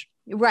marriage.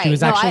 Right.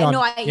 Was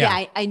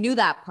I knew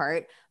that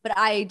part, but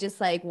I just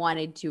like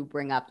wanted to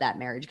bring up that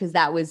marriage because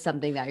that was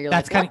something that you're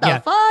like, what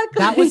the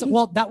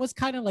fuck? That was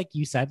kind of like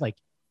you said, like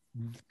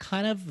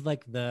kind of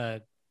like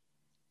the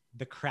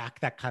crack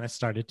that kind of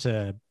started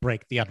to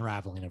break the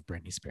unraveling of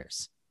Britney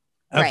Spears,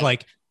 of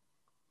like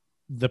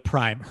her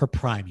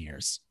prime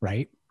years,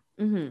 right?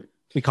 Mm-hmm.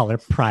 We call her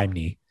Prime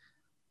Knee.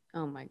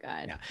 Oh my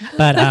God. Yeah.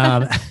 But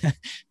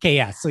okay,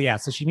 yeah.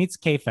 So she meets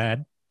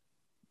K-Fed.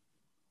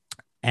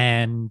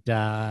 And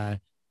and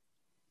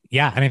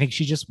I think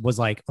she just was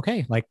like,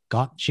 okay, like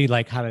she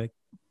like had a,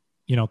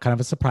 you know, kind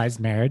of a surprise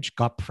marriage,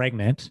 got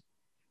pregnant.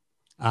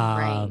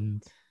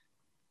 Again,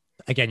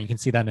 you can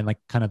see that in like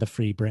kind of the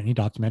Free Britney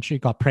documentary,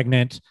 got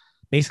pregnant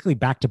basically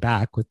back to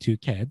back with 2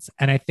 kids.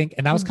 And I think,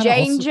 and that was kind of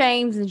Jane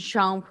James and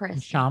Sean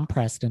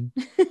Preston.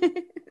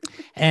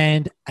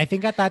 And I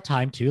think at that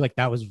time too, like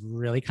that was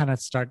really kind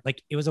of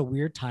like it was a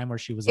weird time where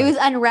she was it was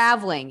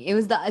unraveling. It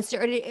was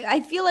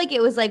I feel like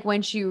it was like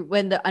when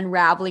the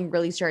unraveling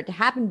really started to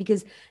happen,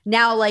 because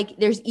now like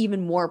there's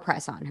even more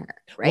press on her,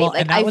 right? Well,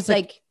 like I was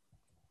like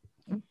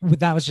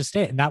that was just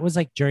it. And that was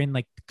like during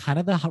like kind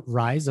of the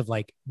rise of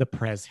like the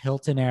Perez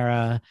Hilton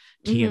era,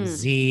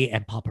 TMZ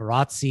and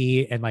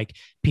paparazzi, and like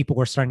people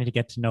were starting to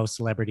get to know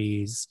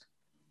celebrities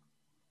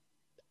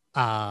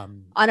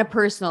on a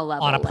personal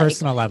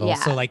level. Yeah.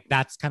 So like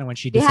that's kind of when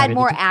she decided they had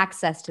more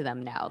access to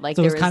them now. Like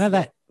so it was kind of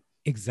that.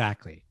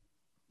 Exactly.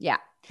 Yeah.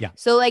 Yeah.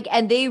 So like,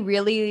 and they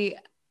really,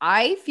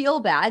 I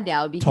feel bad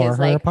now because tore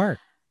her apart.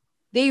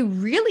 They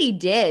really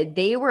did.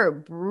 They were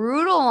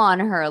brutal on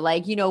her.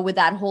 Like, you know, with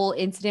that whole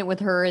incident with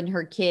her and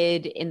her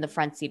kid in the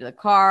front seat of the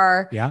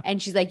car. Yeah.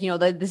 And she's like, you know,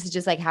 this is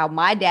just like how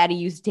my daddy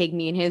used to take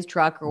me in his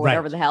truck or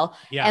whatever the hell.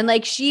 Yeah. And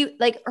like,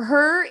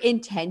 her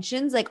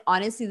intentions, like,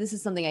 honestly, this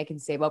is something I can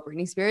say about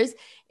Britney Spears,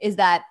 is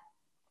that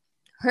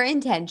her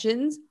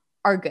intentions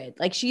are good.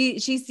 Like she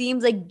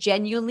seems like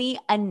genuinely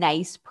a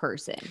nice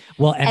person.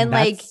 Well, and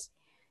like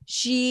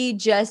she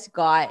just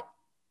got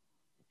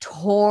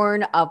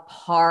torn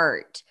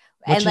apart.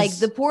 And like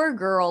the poor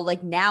girl,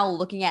 like now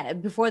looking at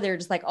it, before they're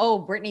just like,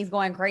 oh, Britney's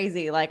going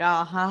crazy. Like,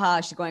 oh,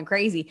 haha, she's going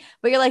crazy.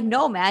 But you're like,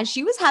 no, man,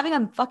 she was having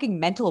a fucking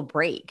mental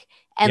break.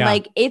 And Yeah.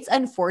 like, it's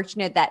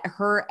unfortunate that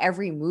her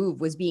every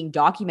move was being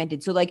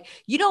documented. So like,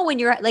 you know, when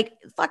you're like,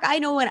 fuck, I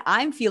know when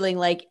I'm feeling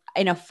like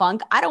in a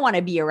funk, I don't want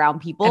to be around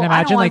people. And I don't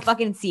imagine, want like, to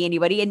fucking see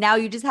anybody. And now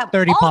you just have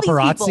 30 all these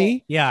paparazzi.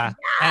 people. Yeah.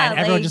 Yeah, And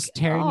everyone like, just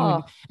tearing you.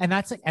 oh. And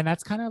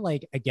that's kind of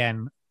like,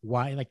 again,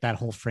 why like that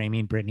whole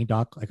framing Britney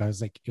doc, like I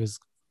was like, it was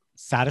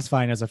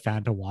satisfying as a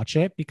fan to watch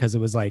it because it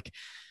was like,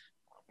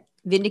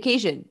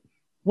 Vindication.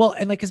 well,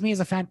 and like as me as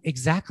a fan,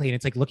 exactly. And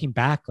it's like looking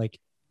back, like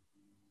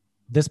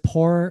this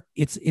poor,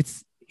 it's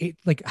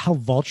like how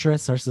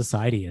vulturous our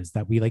society is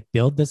that we like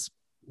build this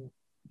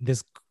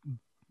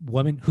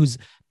woman who's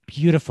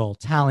beautiful,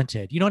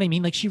 talented. You know what I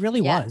mean? Like she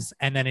really Yeah. was.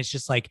 And then it's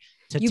just like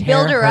to You tear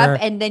build her up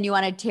and then you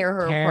want to tear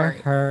her apart.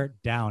 her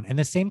down. And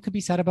the same could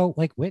be said about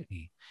like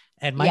Whitney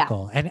and Yeah.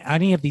 Michael and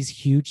any of these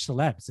huge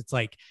celebs. It's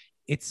like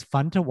it's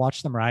fun to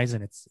watch them rise,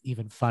 and it's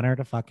even funner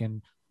to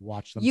fucking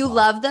watch them You fall.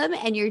 love them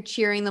and you're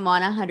cheering them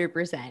on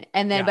 100%.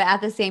 And then, Yeah. but at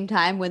the same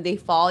time, when they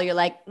fall, you're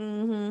like,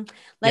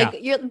 like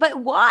Yeah. but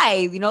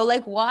why? You know,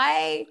 like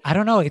why? I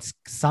don't know. It's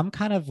some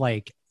kind of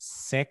like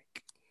sick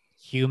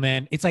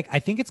human. It's like I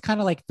think it's kind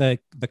of like the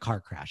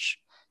car crash.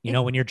 You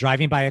know, when you're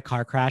driving by a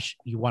car crash,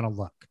 you want to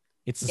look.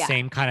 It's the Yeah.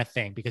 same kind of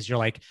thing because you're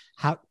like,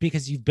 how?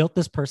 Because you've built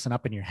this person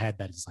up in your head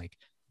that is like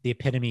the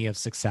epitome of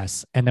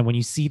success, and then when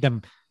you see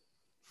them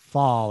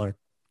fall, or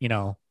you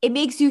know, It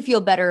makes you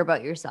feel better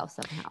about yourself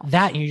somehow.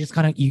 that you just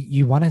kind of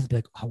you want to be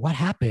like, oh, what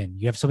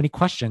happened? You have so many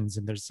questions,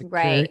 and there's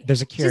Right.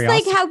 there's a Just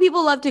curiosity. like how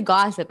people love to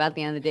gossip at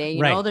the end of the day,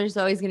 you know, Right. there's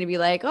always going to be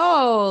like,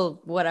 oh,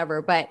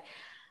 whatever. But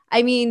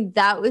I mean,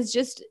 that was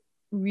just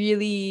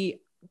really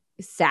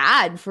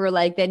sad for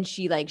like, then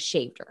she like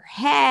shaved her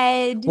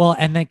head. Well,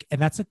 and like, and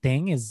that's the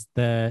thing is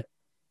so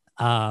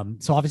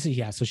obviously,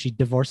 yeah. So she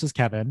divorces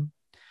Kevin.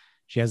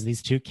 She has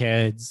these 2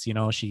 kids. You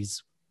know,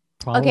 she's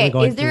probably okay.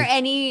 going Is there through-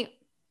 any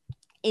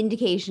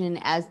indication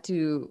as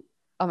to,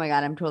 oh my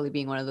God, I'm totally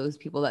being one of those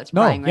people that's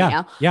No, crying right yeah,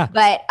 now. yeah.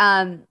 But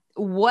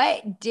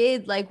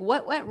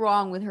what went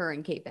wrong with her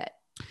and K-Fed?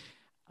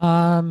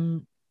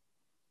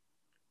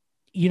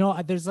 You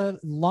know, there's a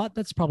lot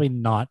that's probably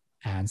not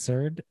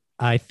answered.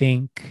 I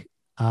think,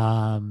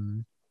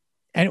 and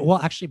well,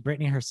 actually,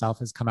 Britney herself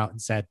has come out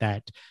and said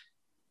that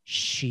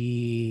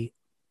she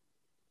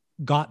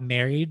got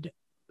married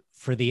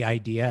for the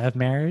idea of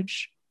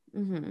marriage,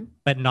 Mm-hmm.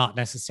 but not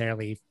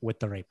necessarily with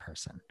the right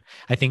person.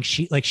 I think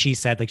she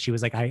said, like, she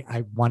was like,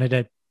 I wanted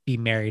to be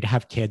married,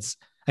 have kids.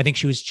 I think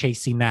she was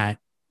chasing that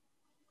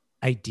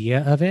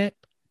idea of it,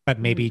 but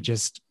maybe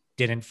just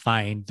didn't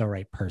find the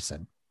right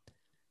person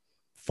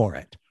for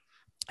it.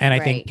 And I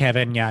think Right.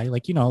 Kevin, yeah,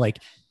 like, you know, like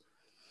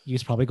he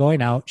was probably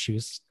going out. She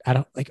was, I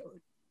don't like,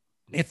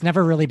 it's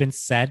never really been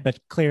said, but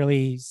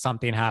clearly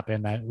something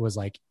happened that was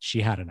like,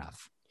 she had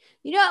enough.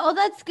 You know, well,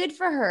 that's good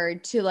for her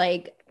to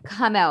like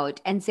come out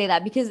and say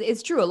that, because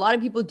it's true. A lot of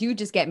people do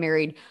just get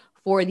married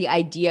for the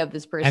idea of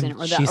this person, And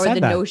or she the said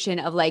that. notion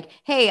of like,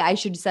 hey, I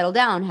should settle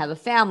down, have a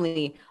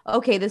family.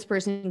 Okay, this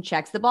person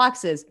checks the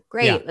boxes.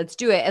 Great, Yeah. let's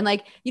do it. And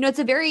like, you know, it's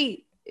a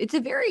very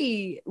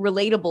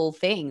relatable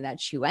thing that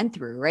she went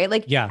through, right?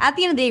 Like, Yeah. at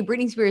the end of the day,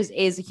 Britney Spears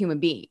is a human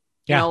being.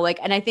 You Yeah. know, like,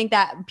 and I think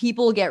that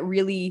people get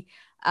really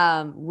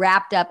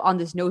wrapped up on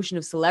this notion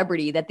of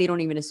celebrity that they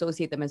don't even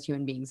associate them as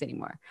human beings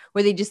anymore,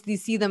 where they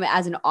see them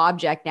as an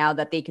object now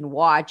that they can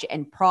watch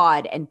and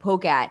prod and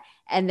poke at.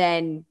 And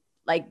then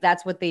like,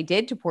 that's what they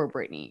did to poor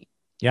Britney.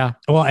 Yeah.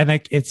 Well, and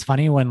like, it's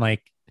funny when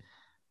like,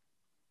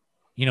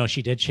 you know,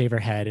 she did shave her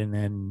head, and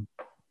then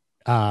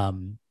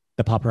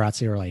the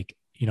paparazzi were like,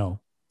 you know,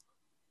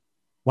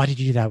 why did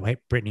you do that,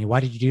 Britney? Why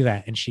did you do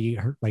that? And she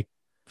like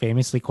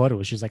famously quoted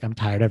was, she's like, I'm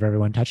tired of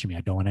everyone touching me.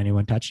 I don't want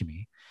anyone touching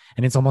me.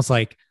 And it's almost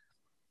like,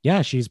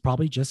 yeah, she's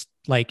probably just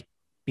like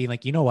being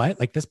like, you know what?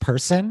 Like this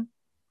person,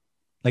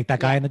 like that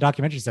guy in the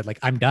documentary said, like,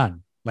 I'm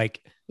done.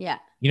 Like, Yeah.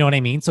 you know what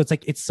I mean? So it's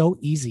like, it's so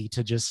easy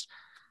to just,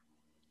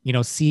 you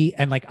know, see.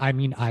 And like, I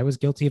mean, I was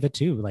guilty of it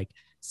too. Like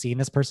seeing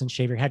this person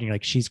shave her head and you're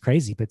like, she's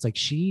crazy. But it's like,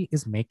 she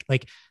is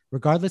like,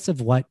 regardless of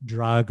what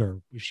drug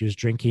or if she was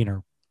drinking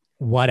or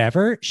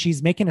whatever,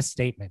 she's making a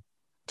statement.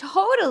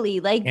 Totally.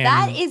 Like, And-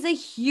 that is a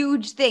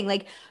huge thing.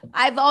 Like,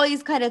 I've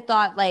always kind of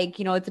thought, like,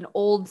 you know, it's an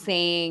old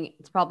saying,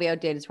 it's probably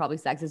outdated, it's probably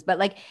sexist, but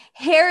like,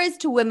 hair is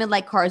to women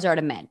like cars are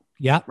to men,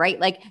 Yeah. right?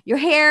 Like, your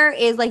hair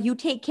is like, you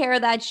take care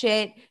of that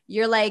shit.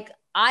 You're like,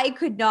 I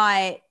could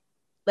not,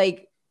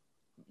 like,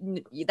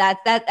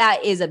 that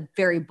is a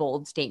very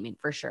bold statement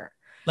for sure.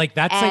 Like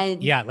that's like,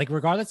 And- yeah, like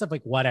regardless of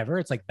like whatever,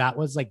 it's like that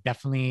was like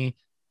definitely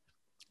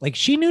like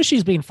she knew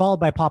she's being followed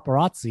by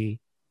paparazzi.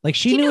 Like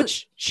she knew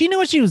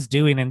what she was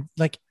doing, and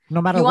like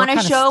no matter You what want a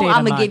kind of show? state I'm of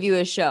gonna mind- give you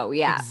a show.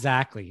 Yeah.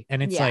 Exactly.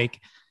 And it's Yeah. like,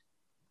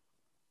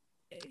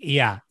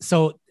 yeah.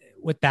 So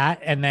with that,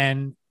 and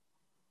then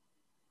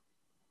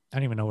I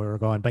don't even know where we're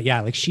going, but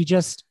yeah, like she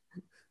just,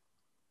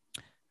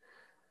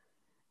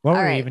 what All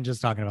were we right. even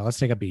just talking about? Let's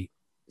take a beat.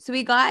 So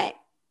we got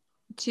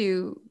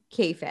to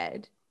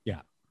K-Fed.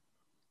 Yeah.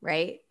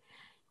 Right?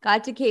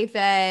 Got to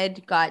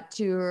K-Fed, got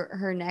to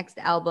her next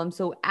album.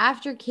 So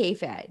after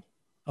K-Fed,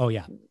 Oh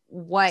yeah.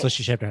 what? So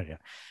she shipped her. Yeah.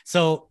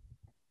 So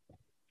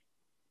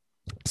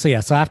So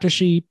yeah, so after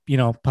she,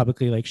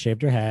 publicly like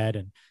shaved her head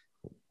and,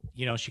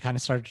 she kind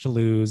of started to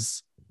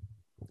lose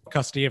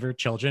custody of her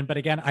children. But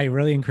again, I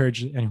really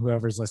encourage and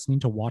whoever's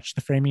listening to watch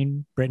the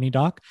Framing Britney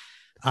doc.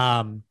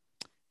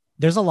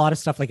 There's a lot of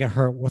stuff like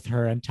her with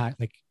her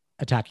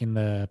attacking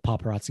the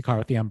paparazzi car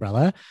with the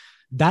umbrella.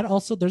 That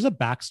also, there's a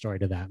backstory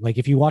to that. Like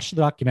if you watch the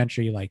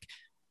documentary, like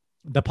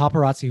the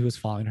paparazzi who was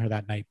following her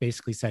that night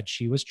basically said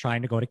she was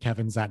trying to go to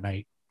Kevin's that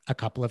night a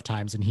couple of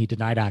times and he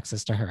denied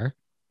access to her.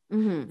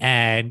 Mhm.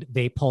 And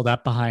they pulled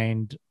up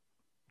behind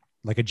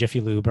like a Jiffy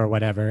Lube or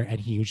whatever. And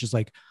he was just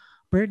like,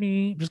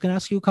 Brittany, I'm just going to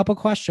ask you a couple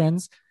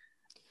questions.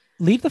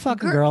 Leave the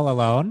fucking girl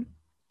alone.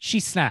 She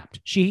snapped.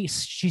 She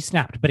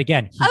snapped. But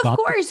again, Of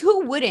course,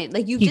 who wouldn't?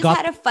 Like you just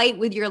had a fight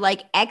with your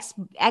like ex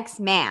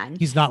man.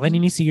 He's not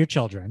letting you see your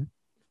children.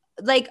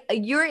 Like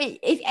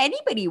if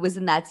anybody was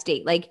in that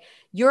state, like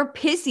you're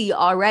pissy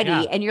already.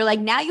 Yeah. And you're like,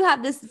 now you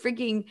have this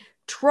freaking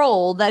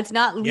troll that's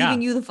not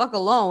leaving you the fuck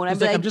alone. He's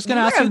like, I'm just going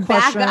to ask you a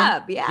back question.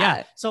 up.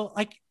 Yeah. So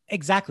like,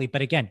 exactly.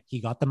 But again, he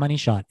got the money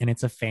shot and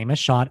it's a famous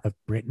shot of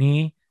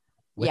Brittany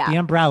with the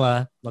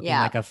umbrella looking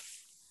like a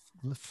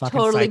fucking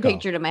totally psycho.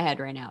 pictured in my head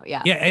right now.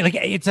 Yeah. Yeah. Like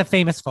it's a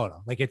famous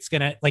photo. Like it's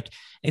gonna like,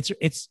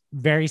 it's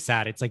very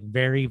sad. It's like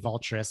very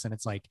vulturous. And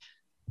it's like,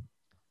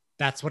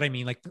 that's what I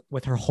mean. Like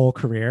with her whole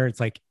career, it's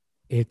like,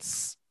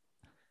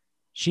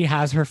 she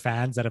has her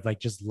fans that have like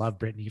just loved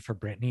Britney for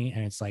Britney.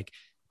 And it's like,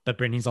 but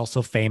Britney's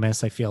also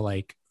famous, I feel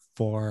like,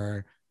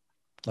 for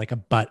like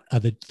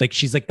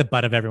she's like the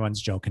butt of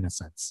everyone's joke in a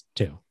sense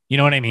too. You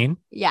know what I mean?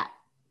 Yeah,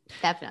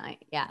 definitely.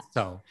 Yeah.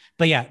 So,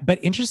 but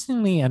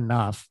interestingly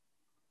enough,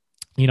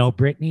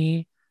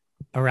 Britney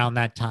around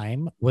that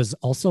time was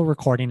also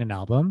recording an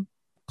album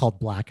called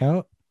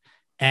Blackout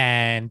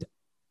and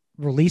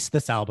released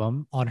this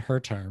album on her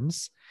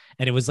terms.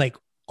 And it was like,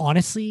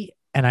 honestly,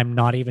 and I'm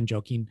not even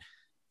joking,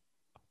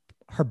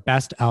 her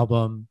best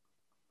album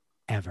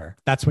ever.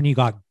 That's when you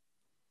got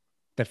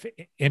the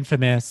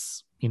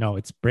infamous,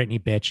 it's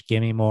Britney bitch,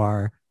 gimme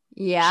more.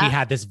 Yeah. She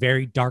had this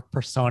very dark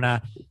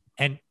persona.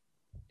 And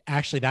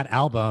actually that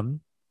album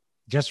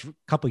just a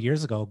couple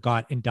years ago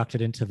got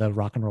inducted into the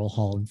Rock and Roll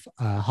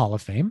Hall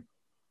of Fame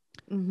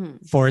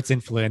for its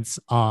influence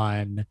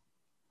on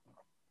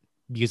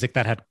music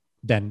that had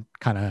then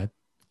kind of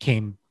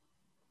came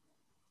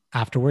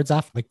afterwards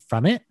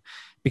from it,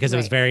 because it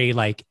was very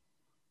like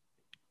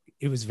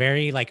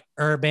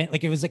urban,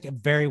 like it was like a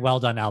very well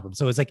done album.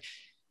 So it was like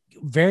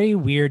very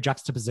weird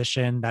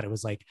juxtaposition that it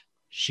was like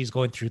she's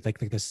going through like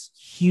this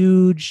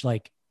huge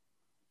like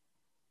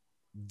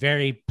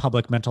very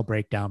public mental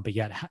breakdown, but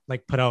yet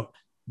like put out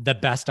the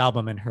best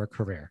album in her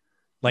career.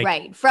 Like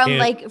right.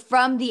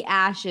 From the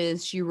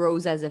ashes, she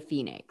rose as a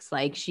phoenix.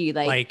 Like she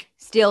like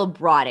still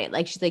brought it.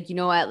 Like she's like, you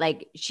know what?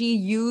 Like she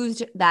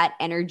used that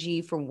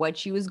energy from what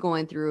she was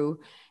going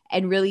through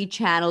and really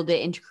channeled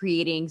it into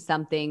creating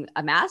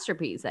a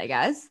masterpiece, I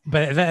guess.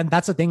 But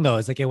that's the thing though,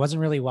 is like, it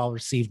wasn't really well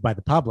received by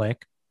the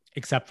public,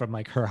 except from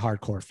like her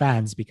hardcore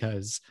fans,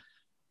 because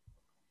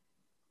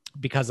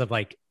of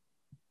like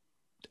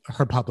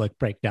her public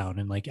breakdown,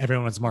 and like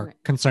everyone was more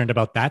concerned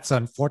about that. So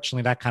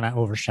unfortunately that kind of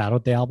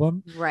overshadowed the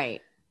album.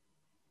 Right.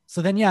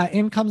 So then,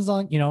 in comes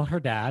on, her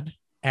dad,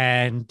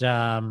 and,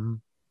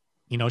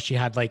 she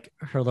had like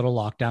her little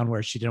lockdown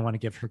where she didn't want to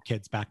give her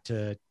kids back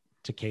to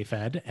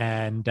K-Fed,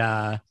 and,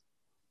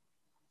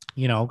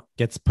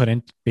 gets put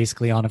in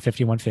basically on a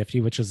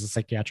 5150, which is a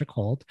psychiatric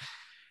hold.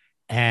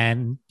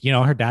 And,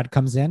 her dad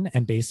comes in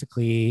and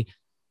basically,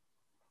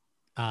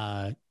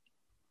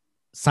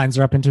 signs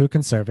her up into a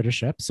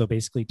conservatorship. So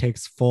basically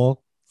takes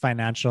full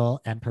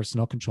financial and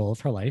personal control of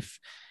her life.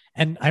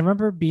 And I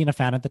remember being a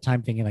fan at the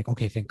time thinking like,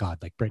 okay, thank God,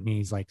 like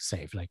Britney's like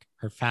safe, like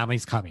her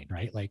family's coming,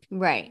 right? Like,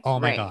 right. Oh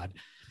my God.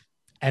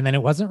 And then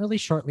it wasn't really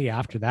shortly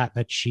after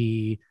that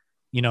she,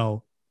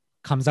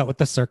 comes out with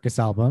the Circus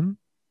album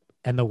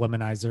and the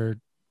Womanizer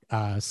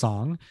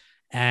song.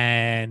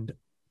 And,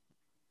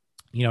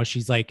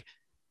 she's like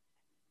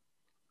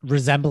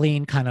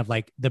resembling kind of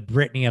like the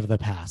Britney of the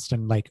past.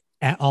 And like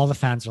all the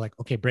fans are like,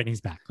 okay,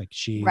 Britney's back. Like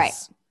she's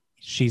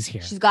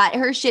here. She's got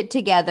her shit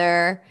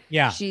together.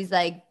 Yeah. She's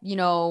like, she's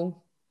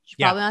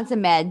probably on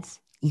some meds.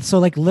 So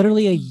like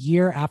literally a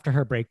year after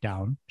her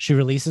breakdown, she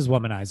releases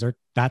Womanizer.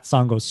 That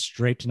song goes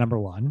straight to number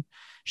 1.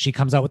 She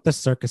comes out with the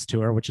Circus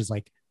tour, which is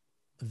like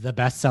the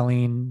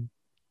best-selling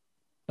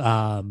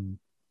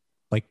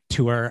like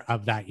tour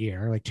of that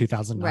year, like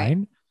 2009.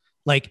 Right.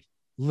 Like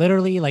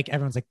literally like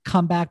everyone's like,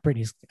 come back.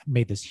 Britney's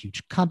made this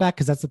huge comeback,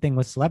 because that's the thing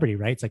with celebrity,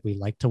 right? It's like we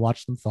like to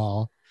watch them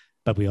fall,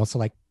 but we also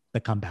like the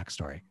comeback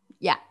story.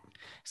 Yeah.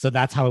 So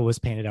that's how it was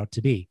painted out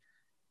to be.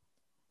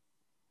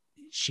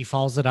 She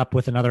follows it up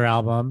with another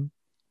album,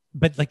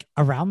 but like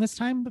around this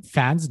time,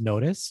 fans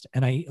noticed,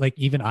 and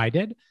I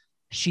did.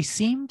 She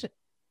seemed,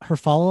 her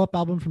follow-up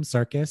album from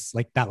Circus,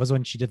 like that was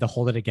when she did the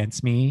Hold It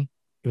Against Me.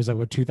 It was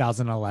like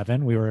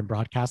 2011. We were in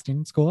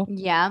broadcasting school.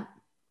 Yeah.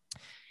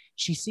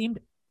 She seemed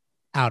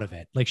out of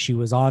it. Like she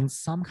was on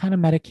some kind of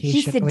medication.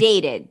 She's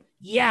sedated.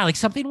 Like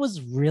something was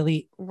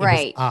really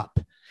right up.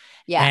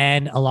 Yeah.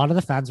 And a lot of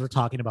the fans were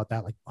talking about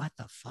that, like, what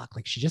the fuck?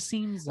 Like, she just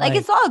seems Like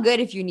it's all good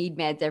if you need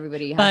meds.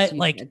 Everybody has but to use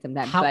like, meds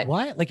sometimes. how, But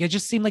what? Like, it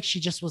just seemed like she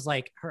just was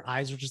like, her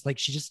eyes were just like,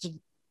 she just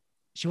didn't,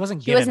 she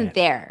wasn't she getting wasn't it.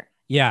 there.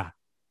 Yeah.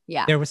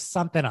 Yeah. There was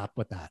something up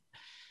with that.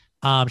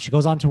 She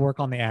goes on to work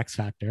on the X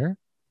Factor.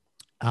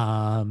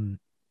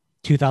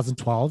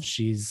 2012,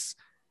 she's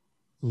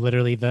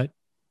literally the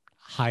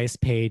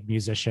highest paid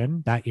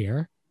musician that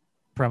year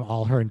from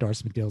all her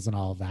endorsement deals and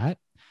all of that.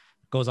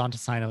 Goes on to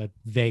sign a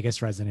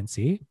Vegas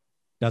residency.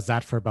 Does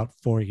that for about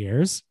 4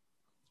 years.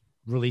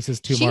 Releases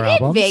two She more did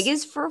albums.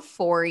 Vegas for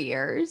 4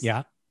 years.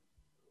 Yeah.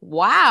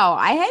 Wow.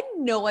 I had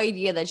no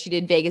idea that she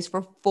did Vegas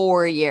for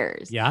 4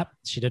 years. Yeah.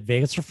 She did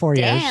Vegas for 4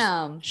 years.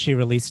 Damn. She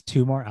released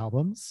 2 more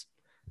albums.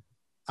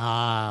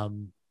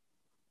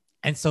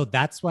 And so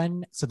that's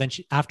when, so then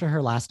she, after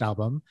her last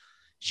album,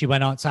 she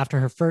went on. So after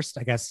her first,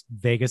 I guess,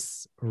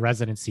 Vegas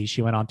residency,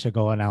 she went on to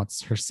go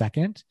announce her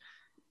second.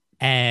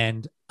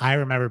 And I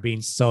remember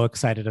being so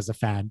excited as a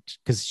fan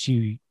because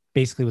she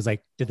basically was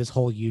like, did this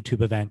whole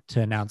YouTube event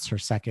to announce her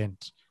second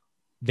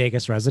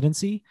Vegas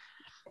residency.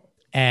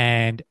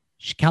 And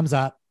she comes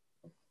up,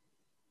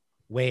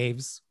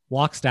 waves,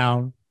 walks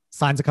down,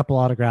 signs a couple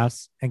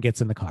autographs, and gets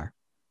in the car.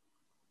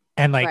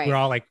 And like, Right. we're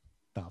all like,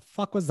 the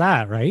fuck was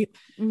that? Right.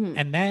 Mhm.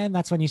 And then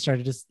that's when you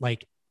started to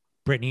like,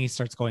 Britney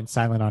starts going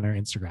silent on her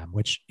Instagram,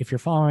 which if you're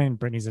following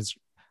Britney's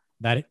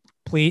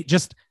please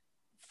just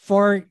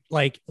for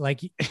like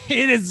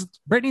it is,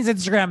 Britney's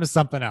Instagram is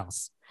something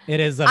else. It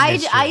is a I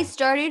mystery.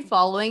 started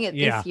following it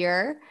Yeah. this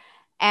year,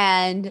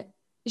 and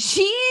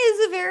she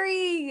is a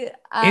very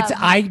It's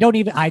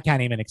I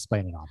can't even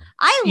explain it all.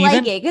 I like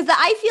even- it because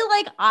I feel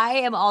like I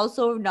am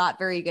also not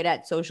very good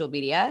at social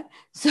media.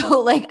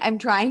 So like I'm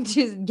trying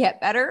to get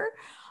better.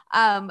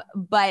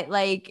 But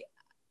like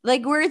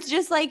where it's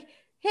just like,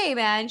 hey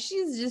man,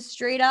 she's just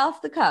straight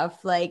off the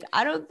cuff. Like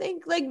I don't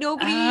think like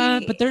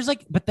nobody But there's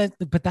like, but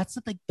that's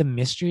like the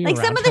mystery. like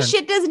some around of the her.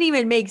 shit doesn't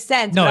even make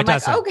sense. No, but it I'm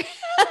like, doesn't.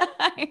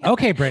 okay.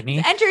 Okay, Britney.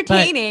 It's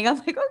entertaining. I'm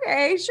like,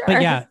 okay, sure.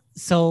 But yeah,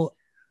 so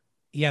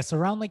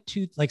around like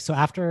so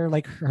after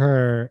like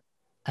her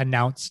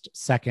announced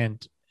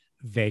second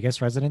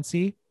Vegas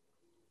residency,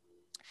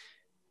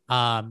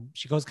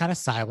 she goes kind of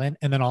silent,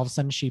 and then all of a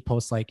sudden she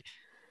posts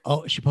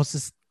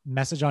this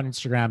message on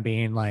Instagram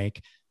being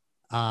like,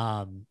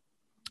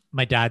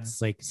 my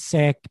dad's like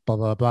sick, blah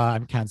blah blah,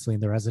 I'm canceling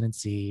the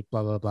residency,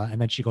 blah blah blah, and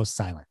then she goes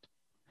silent.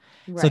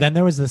 So Right. then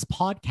there was this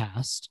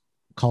podcast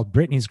called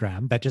Britney's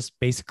Gram that just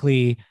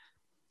basically,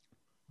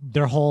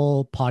 their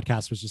whole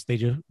podcast was just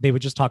they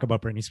would just talk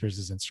about Britney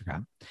Spears'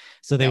 Instagram.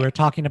 So they Right. were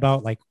talking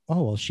about like,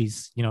 oh well,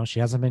 she's, she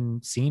hasn't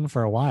been seen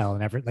for a while,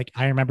 and like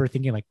I remember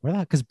thinking like, where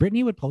that, because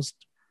Britney would post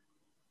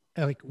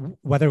like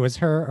whether it was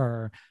her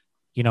or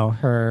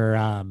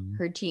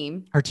her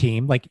team. her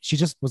team, like she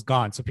just was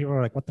gone. So people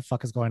were like, what the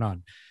fuck is going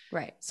on?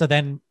 Right. So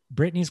then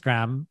Britney's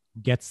Gram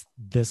gets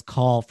this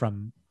call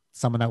from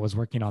someone that was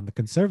working on the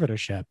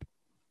conservatorship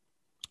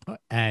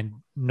and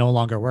no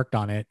longer worked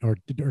on it or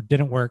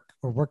didn't work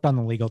or worked on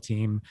the legal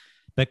team,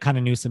 but kind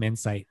of knew some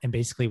insight and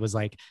basically was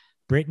like,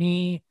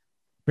 Britney's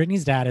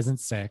dad isn't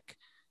sick.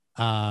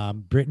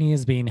 Britney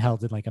is being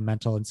held in like a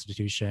mental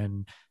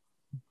institution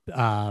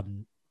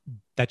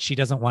that she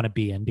doesn't want to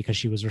be in because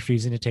she was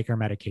refusing to take her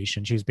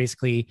medication. She was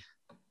basically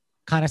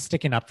kind of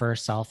sticking up for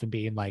herself and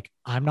being like,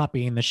 I'm not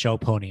being the show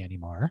pony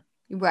anymore.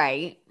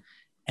 Right.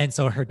 And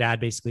so her dad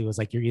basically was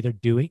like, you're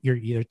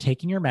either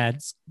taking your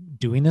meds,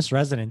 doing this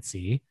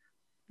residency,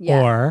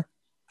 Yeah. or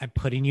I'm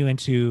putting you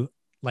into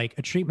like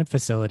a treatment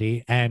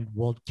facility and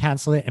we'll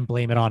cancel it and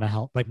blame it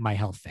on my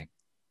health thing.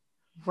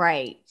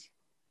 Right.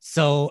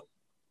 So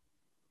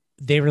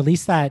they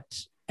release that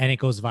and it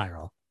goes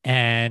viral.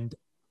 And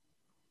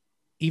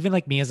even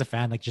like me as a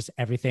fan, like just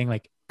everything,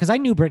 like, because I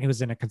knew Britney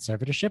was in a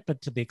conservatorship,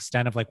 but to the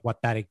extent of like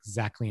what that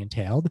exactly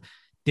entailed,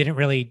 didn't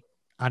really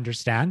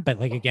understand. But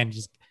like, again,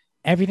 just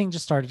everything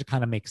just started to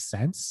kind of make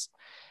sense.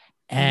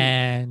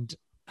 And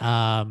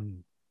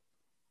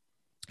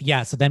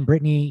yeah, so then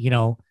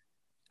Britney,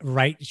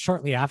 right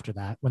shortly after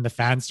that, when the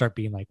fans start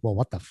being like, well,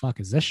 what the fuck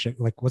is this shit?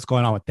 Like, what's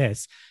going on with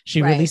this?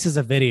 She Right. releases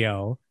a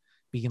video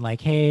being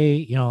like,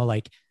 hey,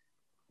 like,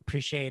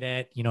 appreciate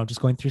it,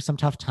 just going through some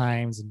tough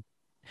times. And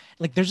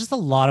like, there's just a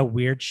lot of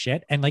weird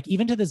shit. And like,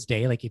 even to this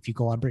day, like if you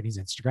go on Britney's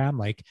Instagram,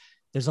 like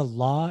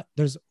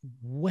there's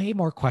way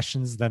more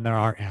questions than there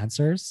are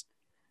answers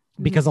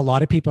because a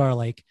lot of people are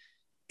like,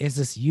 is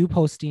this you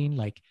posting?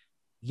 Like,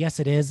 yes,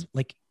 it is.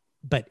 Like,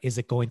 but is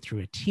it going through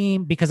a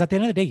team? Because at the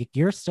end of the day,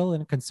 you're still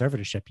in a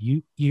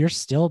conservatorship. You're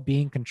still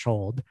being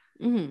controlled.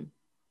 Mhm.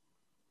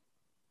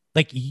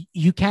 Like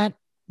you can't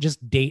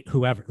just date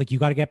whoever. Like you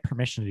got to get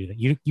permission to do that.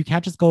 You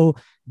can't just go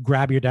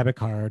grab your debit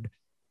card,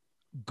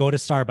 go to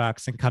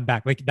Starbucks and come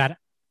back like that.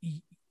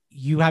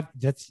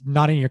 That's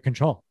not in your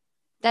control.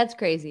 That's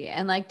crazy.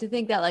 And like to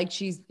think that like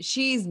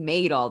she's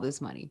made all this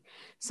money.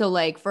 So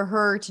like for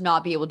her to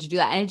not be able to do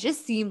that. And it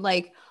just seemed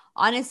like,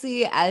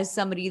 honestly, as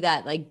somebody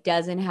that like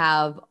doesn't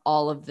have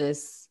all of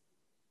this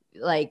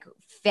like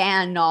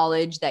fan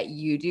knowledge that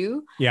you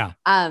do, Yeah.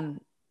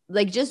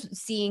 like just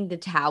seeing the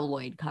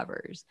tabloid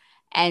covers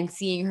and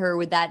seeing her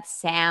with that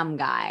Sam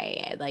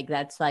guy, like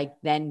that's like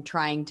then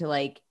trying to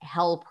like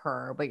help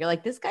her, but you're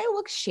like, this guy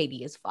looks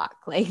shady as fuck.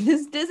 Like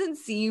this doesn't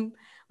seem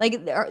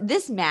like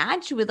this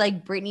match with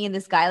like Brittany and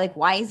this guy. Like,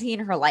 why is he in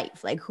her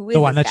life? Like, who is The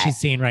one this that guy? she's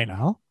seeing right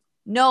now.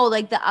 No,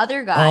 like the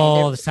other guy. Oh,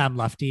 They're- the Sam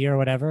Lufty or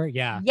whatever.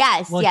 Yeah.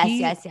 yes, Well,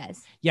 yes.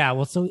 Yeah.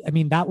 Well, so I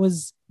mean, that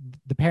was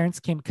the parents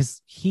came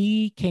because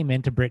he came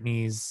into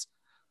Brittany's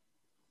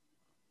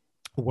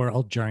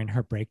world during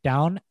her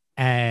breakdown,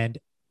 and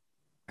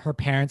her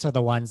parents are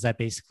the ones that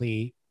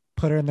basically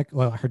put her in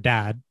her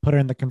dad put her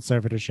in the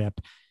conservatorship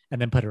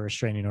and then put a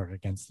restraining order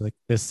against like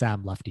this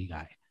Sam Lufty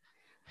guy.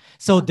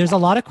 So there's a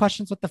lot of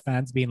questions with the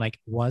fans being like,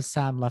 was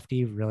Sam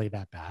Lufty really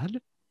that bad?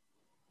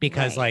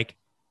 Because like,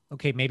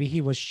 okay, maybe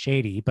he was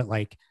shady, but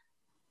like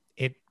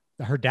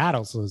her dad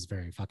also is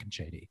very fucking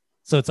shady.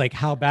 So it's like,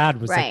 how bad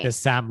was like this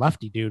Sam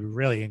Lufty dude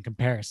really in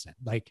comparison?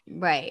 Like,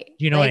 right.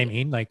 Do you know like, what I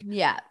mean? Like,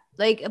 yeah,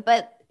 like,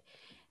 but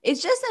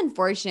it's just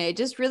unfortunate. It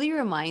just really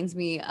reminds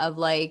me of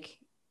like,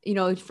 you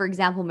know, for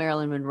example,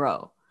 Marilyn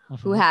Monroe,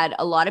 who had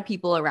a lot of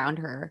people around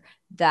her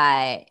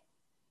that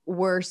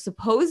were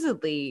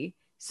supposedly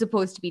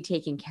supposed to be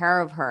taking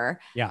care of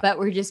her, but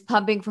were just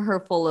pumping for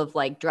her full of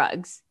like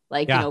drugs,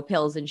 like, you know,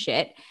 pills and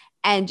shit.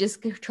 And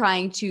just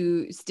trying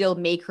to still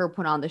make her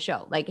put on the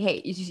show. Like,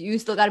 hey, you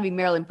still got to be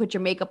Marilyn, put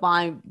your makeup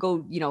on,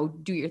 go, you know,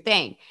 do your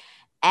thing.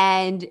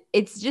 And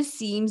it just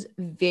seems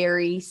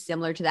very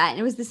similar to that. And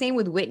it was the same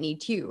with Whitney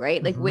too,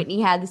 right? Like Whitney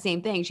had the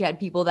same thing. She had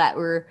people that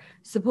were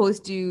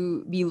supposed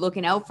to be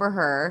looking out for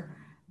her,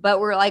 but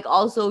were like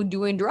also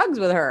doing drugs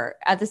with her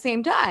at the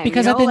same time.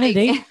 Because you at the know? end of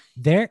the day,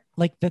 they're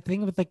like the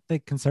thing with like the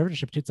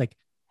conservatorship too, it's like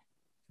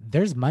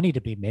there's money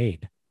to be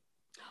made.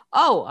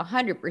 Oh,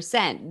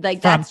 100%.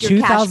 Like From that's your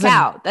cash 2000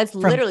 cow. That's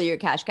literally your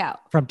cash cow.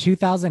 From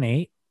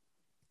 2008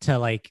 to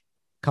like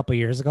a couple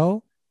years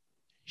ago,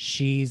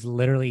 she's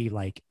literally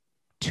like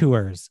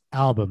tours,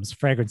 albums,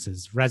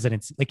 fragrances,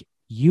 residency. Like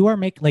you are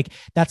making, like,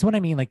 that's what I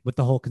mean. Like with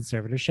the whole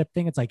conservatorship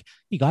thing, it's like,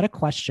 you got to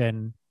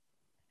question.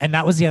 And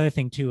that was the other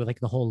thing too, like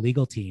the whole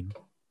legal team,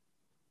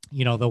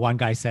 you know, the one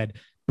guy said,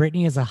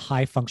 Brittany is a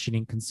high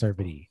functioning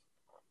conservative.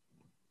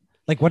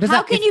 Like, what does how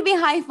that? can you be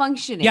high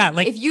functioning? Yeah,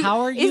 like, if you, how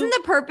are you? Isn't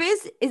the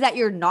purpose is that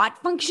you're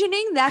not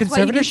functioning? That's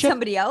why you need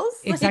somebody else.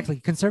 Exactly.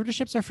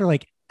 Conservatorships are for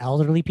like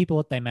elderly people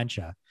with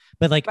dementia,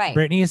 but like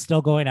Brittany is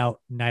still going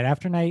out night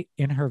after night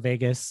in her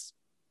Vegas,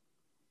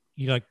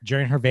 you know, like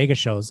during her Vegas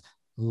shows,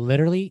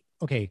 literally.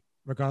 Okay,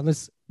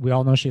 regardless, we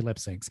all know she lip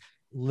syncs,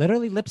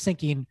 literally lip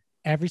syncing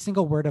every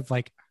single word of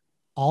like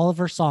all of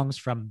her songs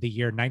from the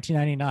year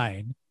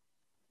 1999.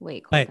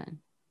 Wait, Colton.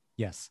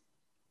 Yes.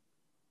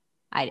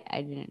 I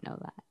didn't know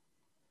that.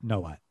 Know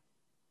what?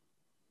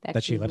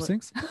 That she lip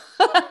syncs?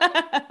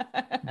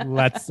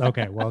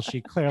 Okay. Well,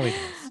 she clearly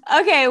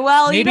does. Okay.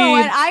 Well, Maybe, you know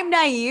what? I'm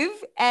naive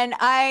and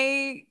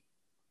I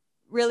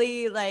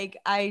really like,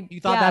 you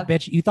thought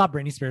you thought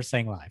Britney Spears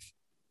sang live.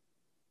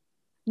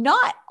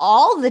 Not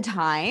all the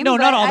time. No,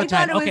 not all the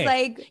time. It was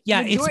like,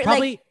 yeah, it's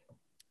probably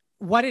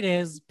what it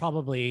is.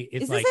 Probably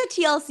is this a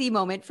TLC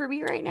moment for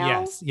me right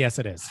now? Yes,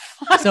 it is.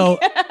 So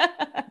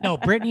no,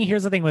 Britney.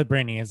 Here's the thing with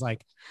Britney is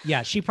like,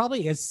 yeah, she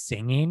probably is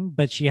singing,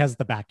 but she has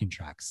the backing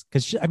tracks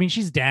because I mean,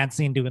 she's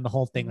dancing, doing the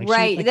whole thing. Like,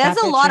 right. Like,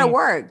 that's a lot of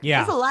work. Yeah,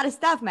 that's a lot of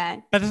stuff,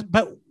 man.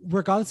 But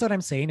regardless of what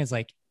I'm saying is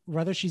like,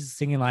 whether she's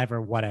singing live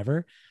or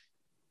whatever,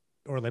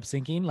 or lip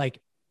syncing,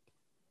 like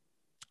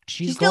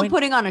she's still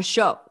putting on a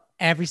show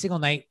every single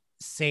night,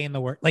 saying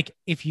the word. Like,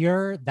 if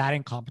you're that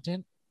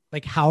incompetent,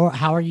 like how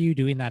are you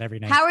doing that every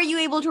night? How are you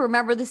able to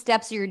remember the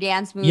steps of your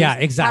dance moves? Yeah,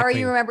 exactly. How are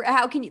you remember?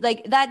 How can you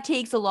like that?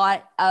 Takes a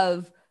lot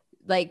of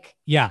like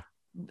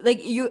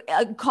like you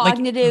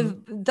cognitive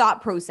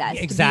thought process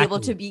to be able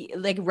to be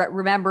like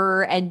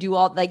remember and do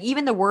all like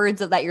even the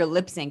words of that you're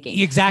lip syncing.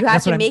 Exactly. You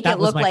have to make it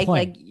look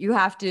like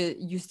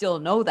you still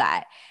know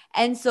that.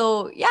 And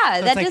so,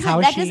 yeah,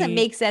 that doesn't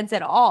make sense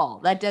at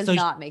all. That does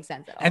not make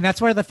sense at all. And that's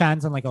where the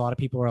fans and like a lot of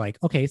people were like,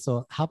 okay,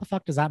 so how the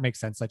fuck does that make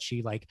sense that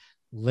she like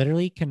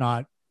literally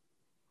cannot,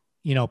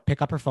 you know,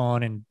 pick up her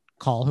phone and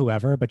call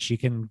whoever, but she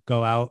can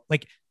go out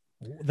like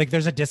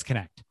there's a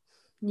disconnect.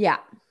 Yeah.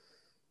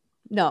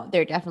 No,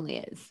 there definitely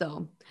is.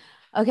 So,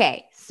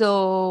 okay.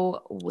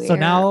 So where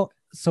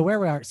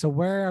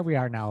we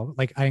are now,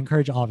 like I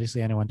encourage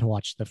obviously anyone to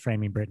watch the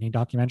Framing Britney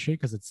documentary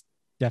because it's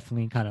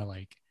definitely kind of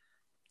like,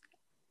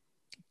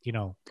 you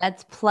know,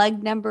 that's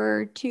plug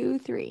number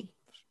 2-3.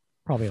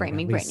 Probably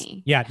Framing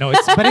Britney. Yeah, no,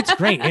 but it's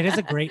great. It is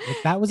a great,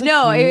 like, that was it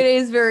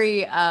is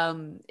very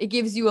it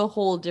gives you a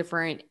whole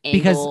different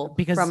angle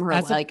because from her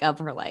of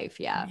her life.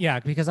 Yeah.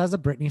 Yeah, because as a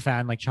Britney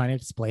fan, like trying to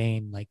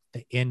explain like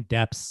the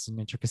in-depths and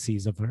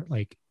intricacies of her,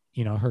 like,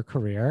 you know, her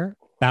career,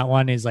 that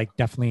one is like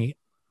definitely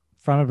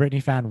from a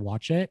Britney fan,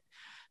 watch it.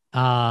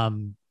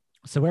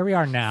 So where we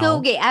are now. So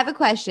okay, I have a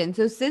question.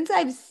 So since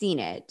I've seen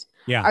it,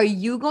 are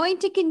you going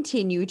to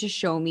continue to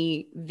show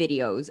me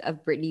videos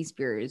of Britney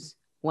Spears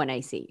when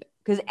I see you?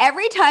 Because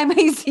every time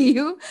I see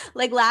you,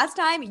 like last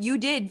time, you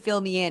did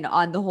fill me in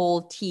on the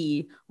whole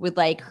tea with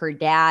like her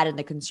dad and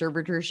the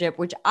conservatorship,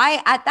 which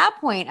at that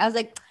point, I was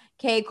like,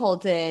 okay,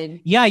 Colton.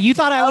 Yeah, you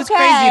thought I was okay,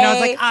 crazy, and I was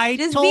like, I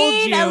just told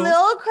being you. a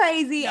little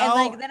crazy, and No,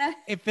 like then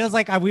it feels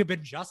like we've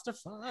been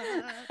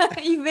justified.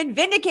 you've been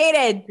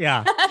vindicated.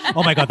 Yeah.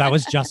 Oh my God, that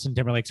was Justin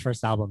Timberlake's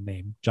first album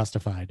name,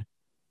 Justified.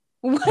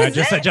 Was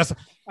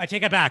I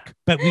take it back,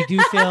 but we do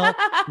feel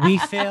we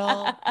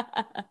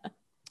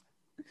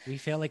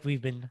feel like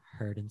we've been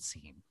heard and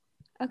seen.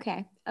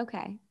 Okay.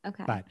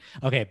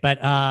 But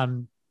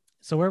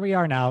so where we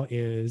are now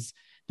is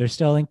they're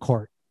still in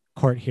court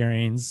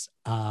hearings.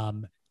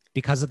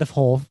 Because of the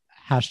whole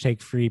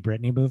hashtag Free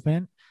Britney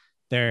movement,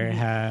 there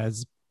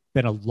has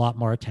been a lot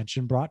more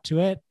attention brought to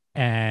it,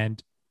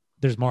 and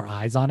there's more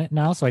eyes on it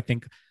now. So I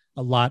think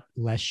a lot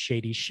less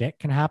shady shit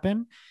can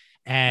happen.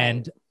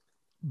 And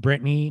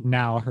Britney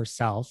now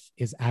herself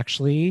is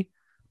actually,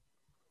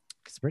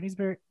 because Britney's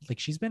very, like,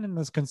 she's been in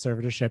this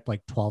conservatorship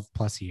like 12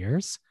 plus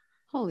years.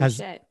 Holy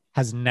shit.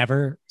 Has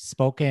never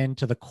spoken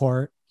to the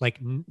court, like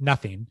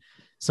nothing.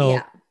 So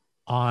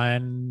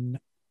on,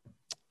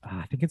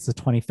 I think it's the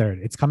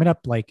 23rd. It's coming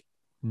up like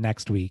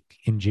next week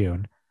in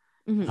June.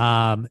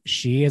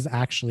 She is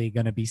actually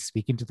going to be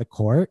speaking to the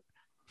court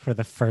for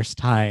the first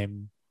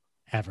time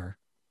ever.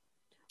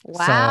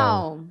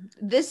 Wow. So,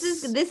 this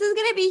is going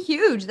to be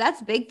huge.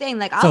 That's a big thing.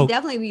 Like I'll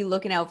definitely be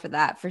looking out for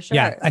that for sure.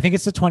 Yeah, I think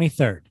it's the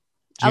 23rd.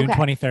 June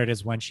 23rd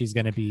is when she's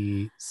going to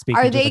be speaking.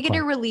 Are they going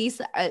to release?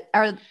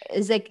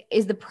 Is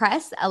the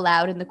press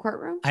allowed in the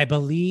courtroom? I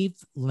believe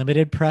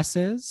limited press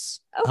is.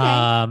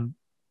 Okay.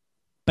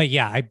 But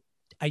yeah,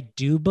 I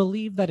do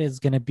believe that is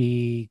going to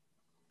be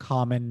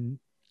common.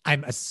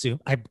 I'm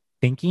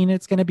thinking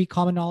it's going to be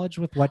common knowledge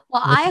with what.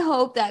 Well, I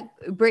hope that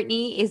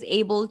Britney is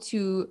able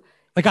to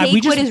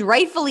take what is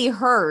rightfully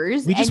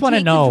hers. We just want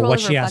to know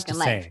what she has to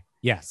say.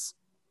 Yes.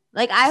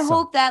 Like, I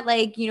hope that,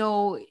 like, you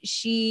know,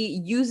 she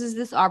uses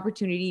this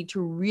opportunity to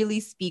really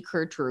speak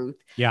her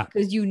truth. Yeah.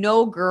 Because,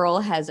 girl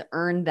has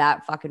earned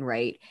that fucking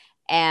right.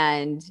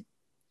 And,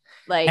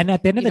 like, and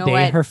at the end of the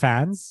day, her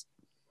fans,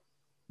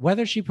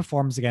 whether she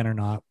performs again or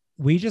not,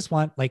 we just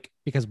want, like,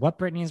 because what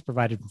Britney has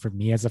provided for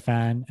me as a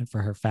fan and for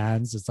her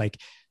fans is like,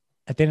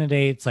 at the end of the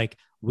day, it's like,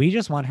 we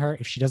just want her.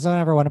 If she doesn't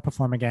ever want to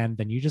perform again,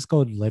 then you just go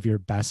live your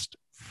best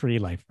free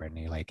life,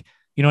 Britney. Like,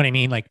 you know what I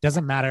mean? Like,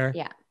 doesn't matter.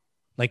 Yeah.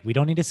 Like, we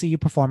don't need to see you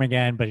perform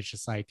again, but it's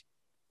just like,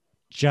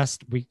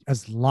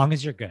 as long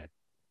as you're good.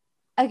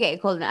 Okay,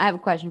 Colton, I have a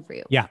question for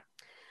you. Yeah.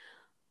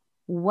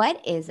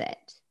 What is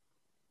it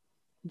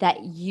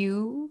that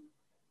you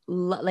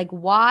like?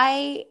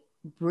 Why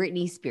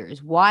Britney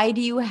Spears? Why do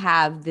you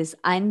have this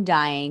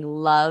undying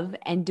love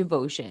and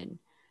devotion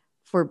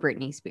for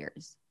Britney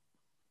Spears?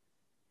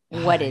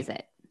 What is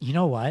it? You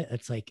know what?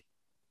 It's like,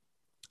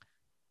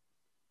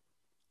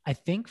 I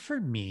think for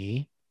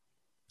me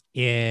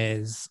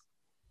is,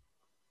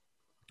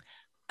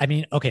 I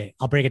mean, okay,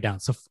 I'll break it down.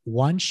 So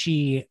one,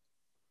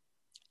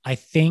 I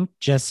think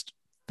just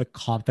the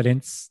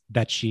confidence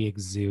that she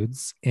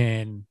exudes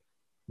in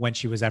when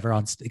she was ever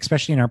on,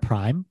 especially in her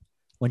prime,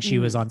 when she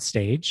was on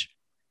stage,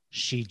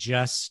 she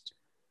just,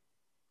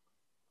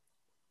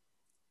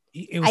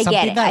 it was I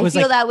get it. I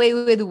feel that way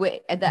with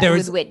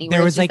Whitney.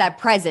 There was like that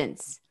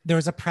presence. There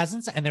was a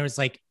presence, and there was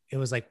like, it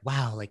was like,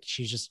 wow, like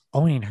she's just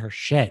owning her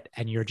shit.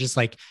 And you're just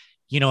like,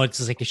 you know, it's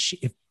just like,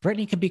 if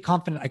Britney can be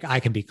confident, like I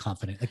can be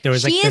confident. Like there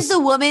was she is the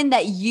woman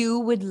that you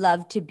would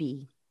love to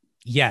be.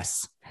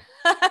 Yes.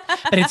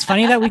 But it's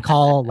funny that we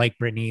call like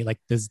Britney, like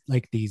this,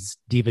 like these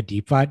diva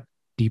deep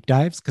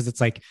dives. Cause it's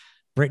like,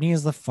 Britney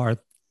is the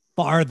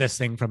farthest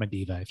thing from a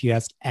diva. If you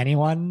ask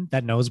anyone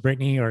that knows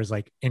Britney or has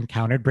like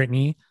encountered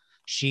Britney,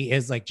 she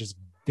is like just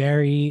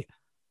very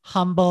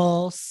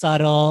humble,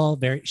 subtle,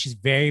 she's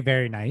very,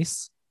 very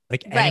nice.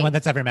 Like anyone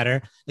that's ever met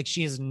her, like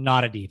she is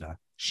not a diva.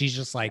 She's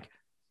just like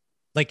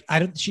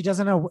she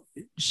doesn't know,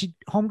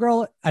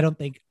 homegirl, I don't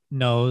think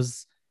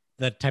knows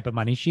the type of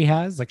money she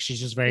has. Like she's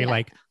just very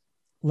like,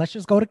 let's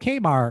just go to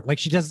Kmart. Like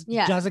she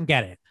doesn't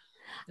get it.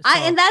 So,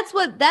 and that's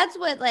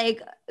what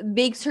like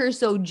makes her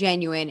so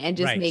genuine and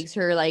just makes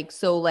her like,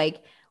 so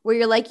like, where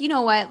you're like, you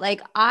know what?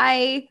 Like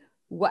I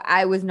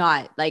was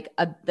not like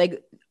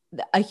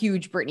a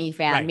huge Britney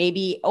fan,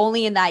 maybe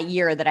only in that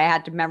year that I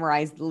had to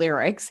memorize the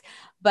lyrics.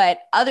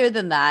 But other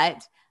than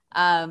that,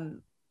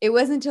 it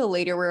wasn't until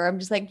later where I'm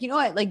just like, you know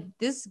what, like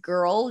this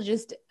girl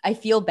just, I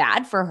feel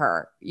bad for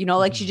her, you know,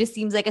 like she just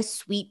seems like a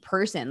sweet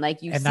person.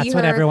 Like you and see that's her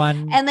what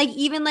everyone, and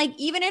even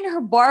in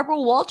her Barbara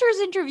Walters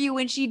interview,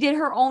 when she did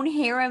her own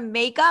hair and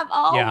makeup,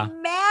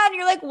 man,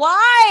 you're like,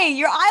 why?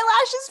 Your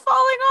eyelashes falling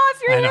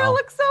off, your hair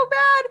looks so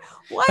bad.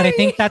 Why? But I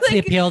think that's the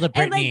appeal to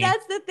Britney. And like,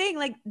 that's the thing,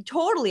 like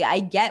totally, I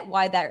get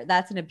why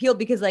that's an appeal,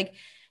 because like,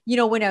 you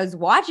know, when I was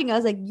watching, I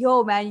was like,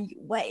 yo, man,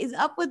 what is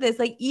up with this?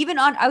 Like,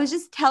 I was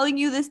just telling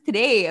you this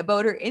today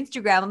about her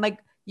Instagram. I'm like,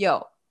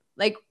 yo,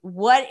 like,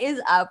 what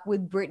is up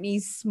with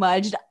Britney's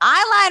smudged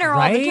eyeliner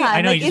all the time?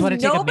 I know, like, you just want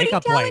to take a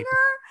makeup wipe.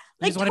 her?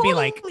 I just want to be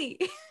like, totally.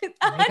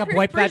 makeup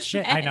wipe that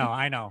shit. I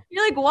 100%. know.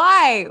 You're like,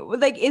 why?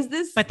 Like, is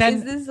this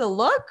a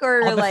look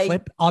or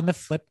On the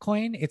flip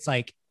coin, it's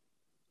like,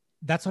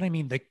 that's what I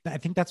mean. Like, I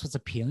think that's what's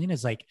appealing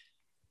is like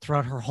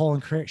throughout her whole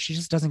career, she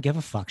just doesn't give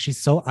a fuck. She's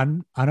so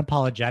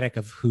unapologetic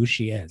of who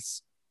she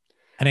is.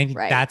 And I think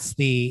that's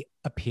the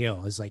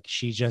appeal is like,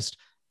 she just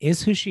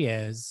is who she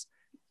is.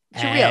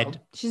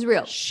 She's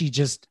real. She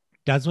just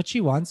does what she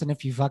wants. And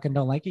if you fucking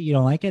don't like it, you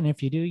don't like it. And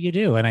if you do, you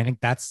do. And I think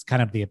that's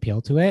kind of the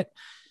appeal to it.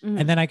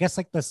 And then I guess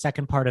like the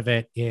second part of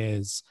it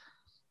is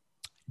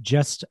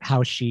just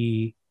how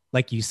she,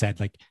 like you said,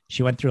 like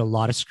she went through a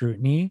lot of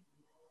scrutiny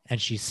and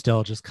she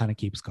still just kind of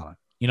keeps going.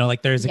 You know,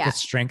 like there's like a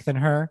strength in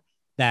her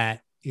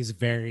that is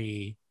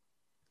very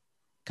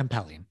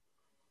compelling.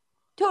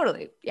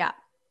 Totally. Yeah.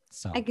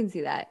 So I can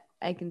see that.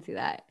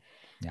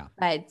 Yeah.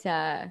 But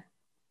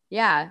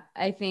yeah,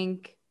 I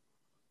think,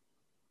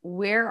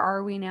 where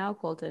are we now,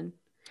 Colton?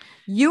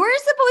 You were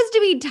supposed to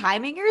be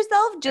timing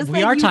yourself just We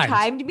like are you timed.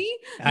 timed me.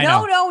 I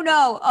No.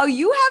 know. Oh,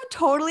 you have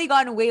totally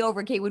gone way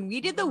over. Okay, when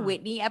we did the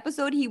Whitney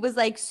episode, he was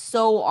like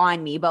so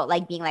on me about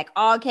like being like,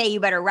 oh, okay, you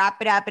better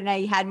wrap it up. And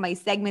I had my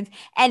segments.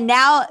 And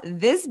now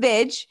this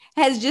bitch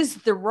has just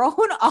thrown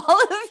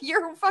all of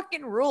your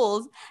fucking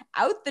rules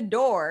out the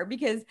door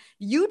because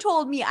you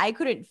told me I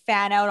couldn't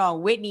fan out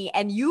on Whitney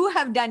and you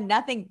have done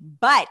nothing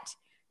but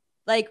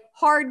like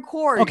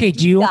hardcore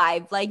deep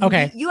dive. Like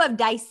you have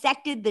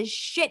dissected the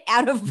shit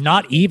out of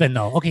not even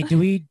though. Okay, do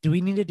we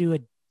need to do a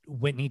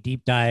Whitney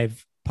deep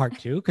dive part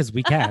 2? Because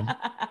we can.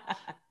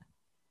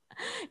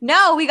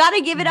 No, we got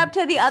to give it up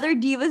to the other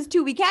divas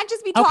too. We can't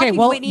just be talking Okay,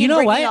 well, Whitney you and know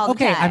Britney what? all the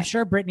Okay, time. I'm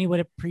sure Brittany would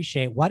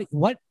appreciate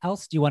what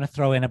else do you want to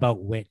throw in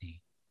about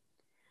Whitney?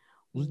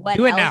 What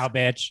do it else? now,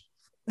 bitch.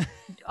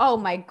 Oh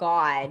my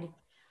God.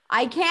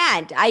 I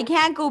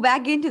can't go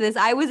back into this.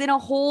 I was in a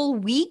whole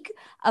week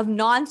of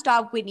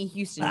nonstop Whitney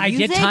Houston I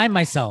music. did time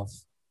myself.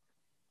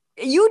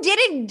 You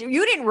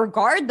didn't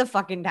regard the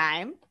fucking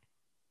time.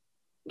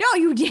 No,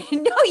 you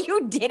didn't. No,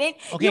 you didn't.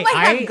 Okay, you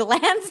might have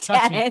glanced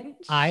at it.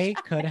 I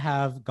could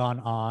have gone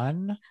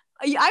on.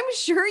 I'm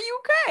sure you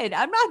could.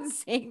 I'm not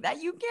saying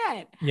that you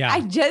can't. Yeah.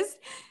 I just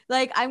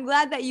like, I'm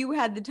glad that you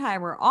had the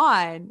timer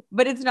on,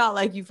 but it's not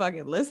like you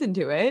fucking listened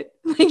to it.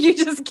 Like you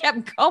just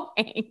kept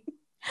going.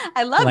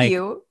 I love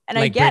you and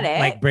I get it.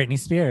 Like Britney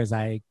Spears,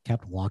 I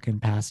kept walking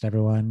past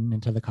everyone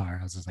into the car.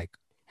 I was just like,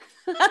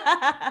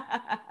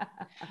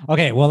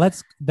 okay, well,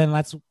 let's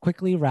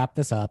quickly wrap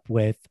this up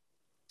with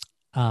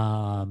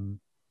our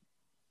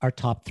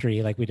top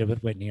 3, like we did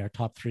with Whitney, our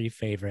top 3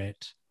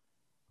 favorite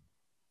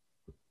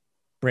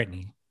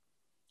Britney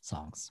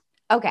songs.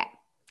 Okay.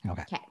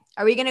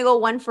 Are we going to go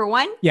one for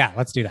one? Yeah,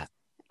 let's do that.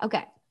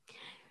 Okay.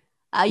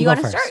 You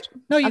want to start?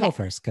 No, you go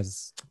first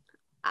because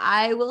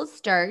I will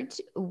start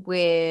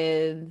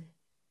with,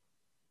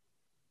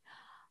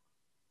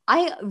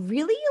 I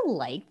really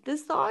like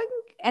this song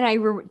and I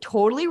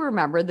totally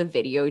remember the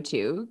video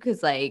too.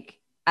 Cause like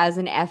as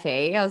an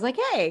FA, I was like,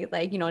 hey,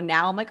 like, you know,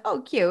 now I'm like,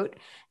 oh, cute.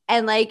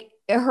 And like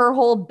her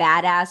whole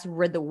badass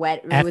with the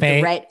wet, FA, with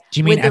the red.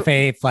 Do you mean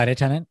FA flight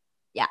attendant?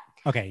 Yeah.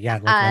 Okay. Yeah.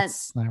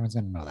 Everyone's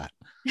going to know that.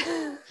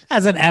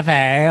 As an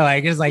FA,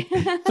 like it's like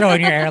throwing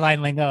your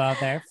airline lingo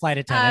out there. Flight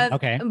attendant.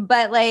 Okay.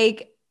 But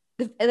like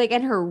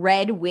in her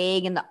red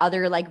wig and the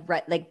other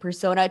like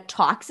persona,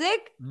 Toxic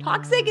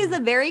is a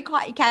very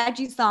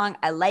catchy song.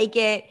 I like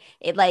it.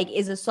 It like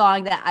is a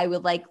song that I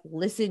would like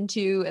listen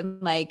to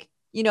and like,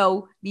 you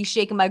know, be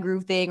shaking my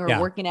groove thing or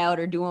working out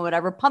or doing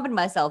whatever, pumping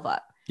myself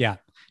up. Yeah.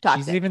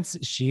 Toxic.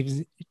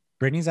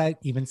 Britney's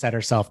even said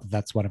herself that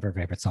that's one of her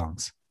favorite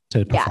songs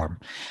to perform.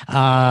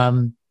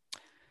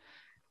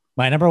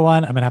 My number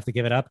 1, I'm gonna have to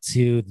give it up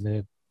to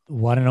the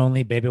one and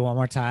only Baby One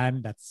More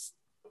Time. That's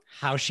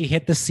how she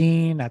hit the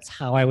scene. That's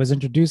how I was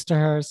introduced to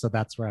her. So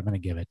that's where I'm going to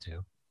give it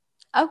to.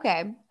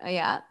 Okay.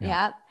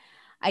 Yeah.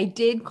 I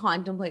did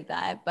contemplate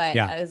that, but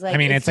I was like, I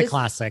mean, it's a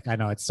classic. I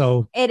know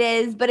it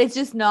is, but it's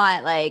just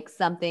not like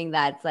something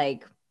that's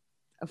like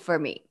for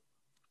me.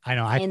 I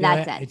know. In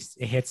that sense,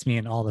 it hits me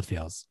in all the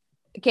feels.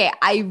 Okay.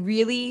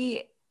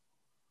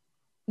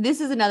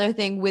 This is another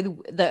thing with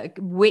the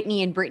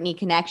Whitney and Britney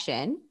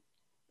connection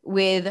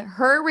with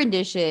her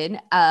rendition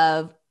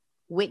of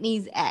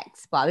Whitney's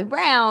ex, Bobby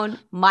Brown,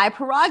 My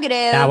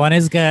Prerogative. That one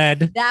is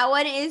good. That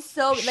one is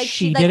so like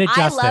she did it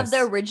justice. I love the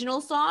original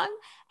song.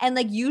 And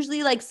like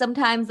usually like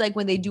sometimes like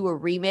when they do a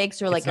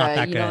remix or like a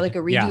like a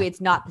redo,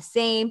 it's not the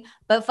same.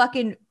 But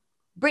fucking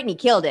Britney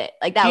killed it.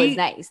 Like that was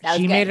nice. That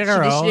was she good. made it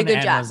her own. She did a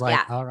good job.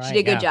 Like, all right, she did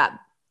a good job.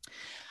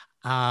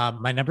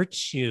 My number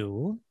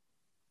 2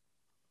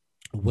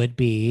 would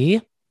be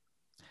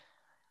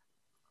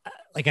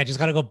like I just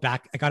gotta go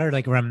back. I gotta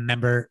like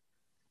remember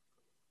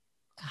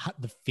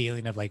the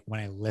feeling of like when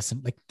I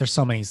listen, like there's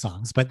so many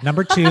songs, but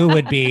number 2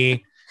 would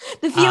be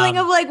the feeling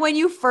of like when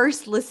you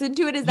first listened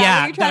to it. Is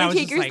that what you're trying to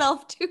take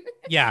yourself to?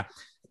 Yeah.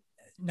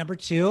 Number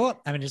 2,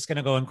 I'm just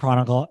gonna go in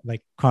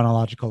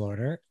chronological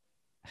order.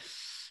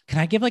 Can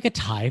I give like a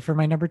tie for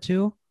my number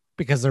 2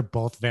 because they're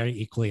both very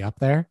equally up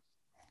there?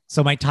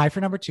 So my tie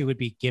for number 2 would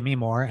be "Give Me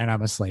More" and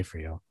 "I'm a Slave for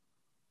You."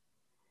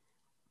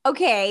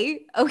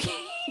 Okay. Okay.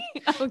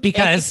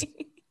 Okay.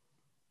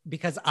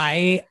 Because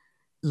I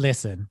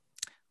listen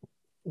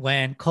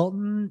when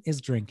Colton is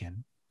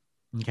drinking.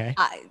 Okay.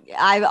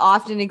 I've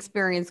often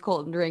experienced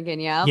Colton drinking.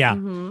 Yeah. Yeah.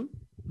 Mhm.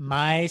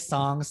 My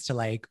songs to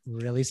like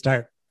really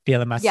start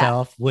feeling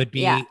myself would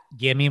be Yeah.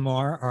 Give Me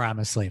More or I'm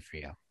a Slave for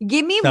You.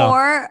 Give Me So-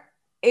 More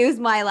is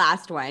my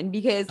last one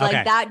because like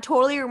Okay. that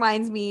totally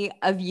reminds me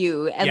of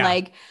you. And Yeah.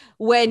 like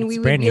when It's we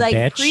would Brittany, be like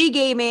bitch.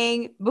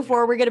 pre-gaming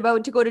before we're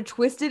about to go to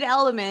Twisted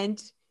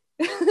Element.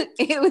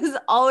 It was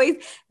always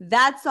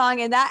that song,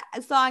 and that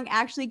song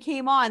actually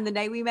came on the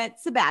night we met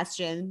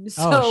Sebastian.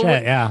 So Oh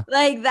shit. Yeah.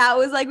 like that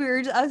was like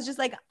I was just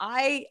like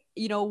I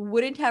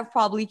wouldn't have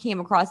probably came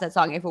across that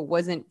song if it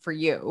wasn't for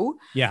you.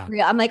 Yeah.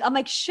 I'm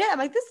like shit. I'm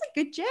like, this is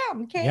a good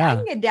jam. Okay, Yeah. I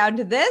can get down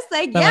to this.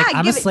 Like, But yeah, like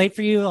I'm a give it. Slave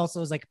for You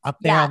also is like up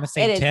there Yeah, on the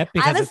same it is. tip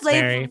because I'm a it's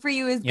Slave very for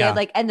You is yeah. good.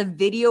 Like, and the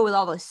video with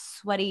all the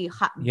sweaty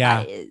hot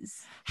Yeah.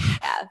 buzz.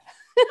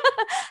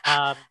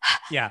 Yeah.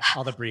 yeah,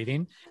 all the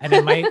breathing. And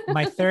then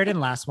my third and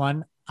last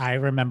one, I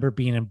remember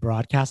being in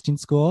broadcasting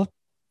school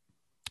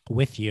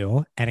with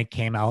you, and it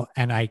came out,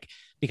 and like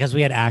because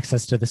we had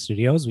access to the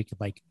studios, we could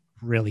like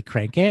really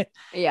crank it.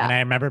 Yeah. And I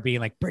remember being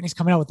like, Brittany's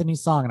coming out with a new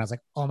song, and I was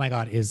like, oh my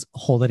god, is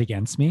Hold It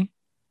Against Me?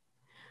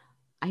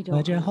 I don't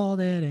Would you know.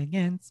 hold it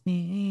against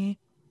me?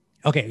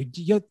 Okay,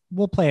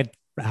 we'll play it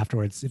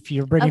afterwards. If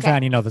you're a Britney Okay.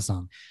 fan, you know the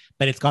song,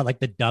 but it's got like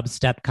the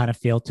dubstep kind of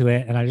feel to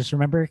it. And I just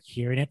remember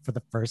hearing it for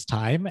the first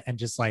time and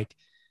just like,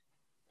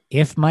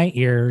 if my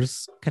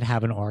ears could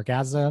have an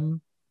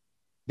orgasm,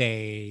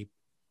 they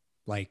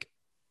like,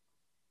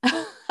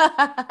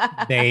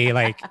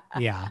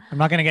 yeah. I'm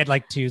not gonna get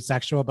like too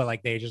sexual, but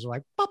like they just were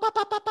like, pop, pop,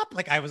 pop, pop, pop.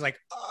 Like I was like,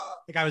 oh,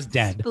 like I was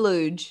dead.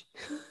 Splooge.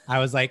 I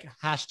was like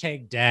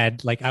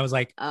 #dead. Like I was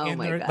like, Oh in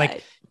my there, god.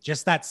 like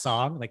just that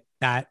song, like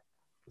that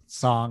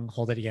song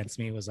Hold It Against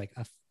Me was like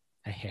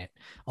a hit.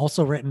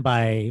 Also written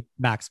by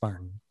Max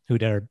Martin, who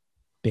did our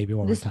Baby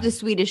One More Time. The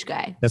Swedish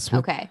guy. The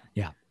Okay.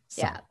 yeah.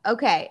 So, Yeah.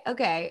 Okay.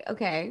 Okay.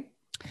 Okay.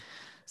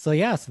 So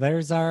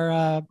there's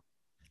our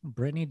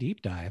Britney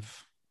deep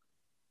dive.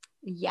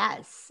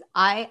 Yes.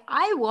 I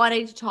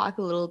wanted to talk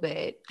a little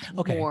bit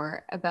Okay.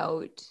 more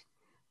about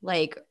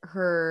like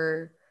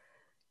her,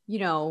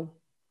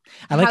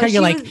 I like how she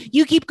you're like, was-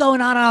 you keep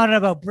going on and on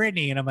about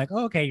Britney. And I'm like,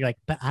 oh, okay. You're like,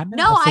 but I'm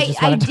No, also I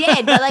just wanna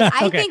did, but like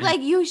I Okay. think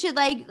like you should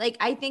like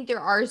I think there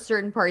are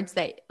certain parts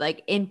that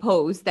like in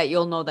post that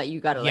you'll know that you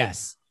gotta like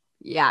yes.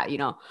 yeah,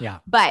 Yeah.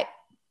 But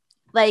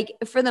like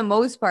for the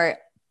most part,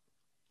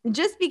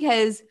 just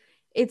because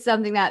it's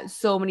something that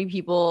so many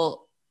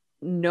people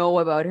know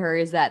about her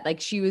is that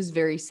like she was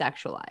very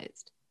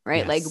sexualized,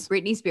 right? Like Yes.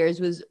 Britney Spears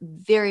was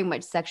very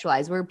much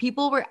sexualized, where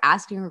people were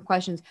asking her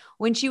questions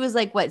when she was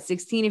like, what,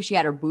 16, if she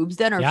had her boobs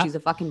done or Yeah. if she's a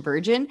fucking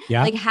virgin.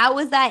 Yeah. Like, how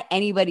was that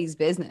anybody's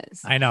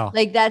business? I know.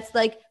 Like, that's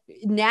like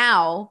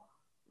now,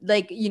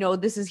 like,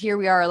 this is here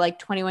we are like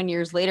 21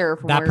 years later.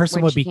 From That person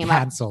when would she be came up.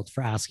 canceled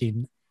for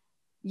asking.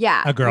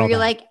 Yeah. a girl where you're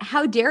that. like,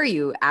 how dare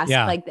you ask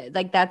Yeah.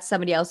 like that's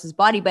somebody else's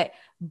body. But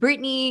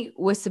Britney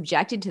was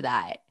subjected to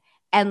that.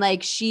 And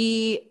like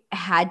she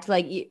had to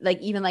like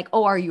even like,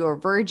 oh, are you a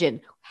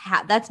virgin?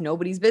 That's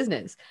nobody's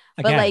business.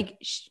 But Again. like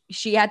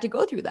she had to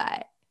go through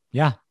that.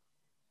 Yeah.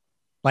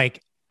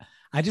 Like,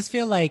 I just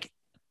feel like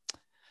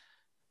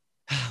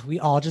we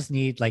all just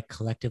need like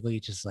collectively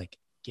just like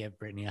give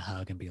Britney a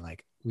hug and be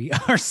like, we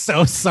are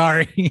so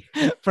sorry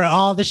for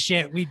all the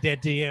shit we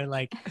did to you.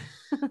 Like,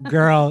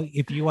 girl,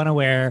 if you want to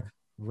wear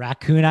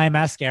raccoon eye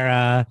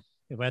mascara,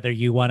 whether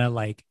you want to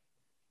like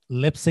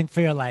lip sync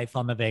for your life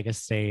on the Vegas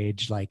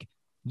stage, like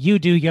you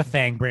do your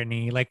thing,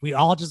 Britney. Like, we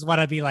all just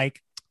want to be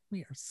like,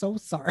 we are so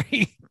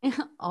sorry.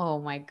 Oh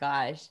my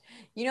gosh.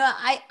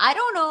 I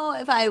don't know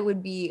if I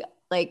would be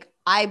like,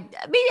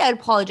 maybe I'd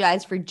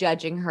apologize for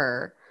judging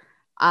her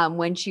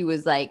when she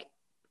was like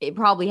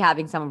probably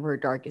having some of her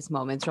darkest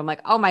moments. Where I'm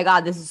like, oh my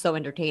God, this is so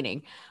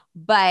entertaining.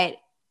 But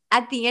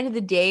at the end of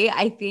the day,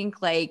 I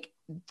think like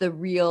the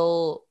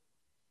real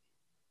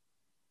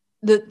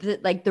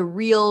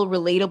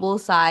relatable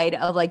side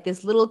of like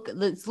this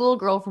little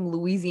girl from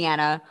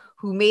Louisiana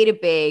who made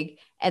it big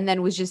and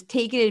then was just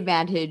taking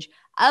advantage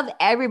of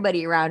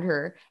everybody around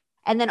her.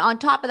 And then on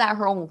top of that,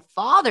 her own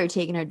father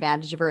taking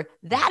advantage of her.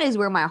 That is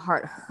where my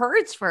heart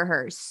hurts for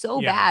her so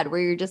Yeah. bad,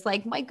 where you're just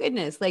like, my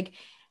goodness, like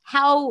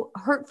how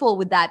hurtful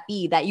would that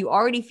be that you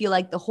already feel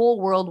like the whole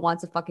world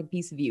wants a fucking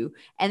piece of you.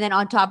 And then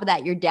on top of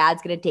that, your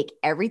dad's going to take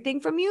everything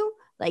from you.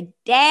 Like,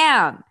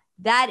 damn,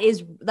 that's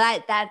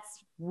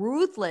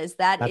ruthless.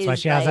 That's why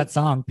she has that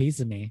song, Piece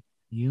of Me.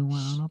 You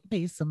want a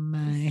piece of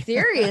me.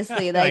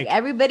 Seriously, like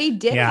everybody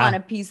did Yeah. want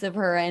a piece of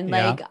her. And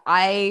Yeah. like,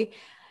 I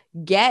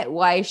get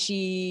why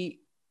she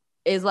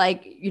is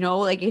like,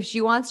 like if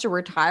she wants to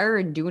retire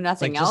and do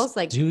nothing just else,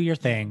 like do your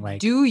thing. Like,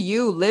 do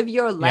you live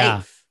your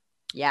life?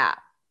 Yeah.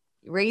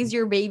 Raise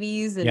your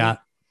babies. And,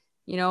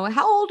 yeah.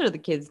 how old are the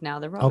kids now?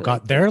 They're probably Oh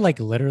God, they're like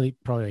literally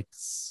probably like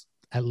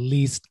at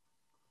least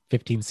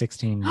 15,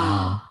 16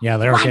 now. Yeah,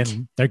 they're What?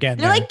 getting they're there.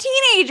 like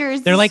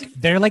teenagers. they're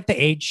like the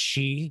age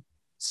she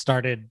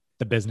started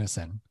the business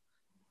in.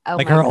 oh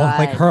Like my her God.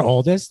 like her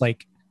oldest,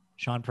 like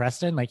Sean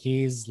Preston. Like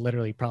he's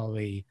literally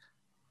probably,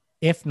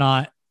 if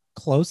not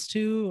close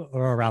to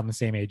or around the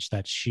same age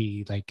that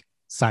she like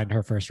signed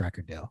her first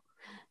record deal.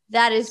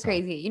 That is So-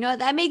 crazy. You know,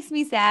 that makes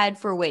me sad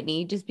for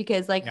Whitney just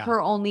because like Yeah. her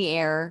only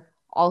heir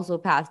also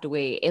passed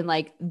away in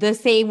like the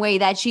same way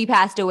that she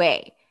passed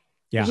away,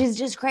 Yeah. which is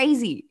just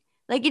crazy.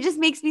 Like it just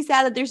makes me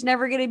sad that there's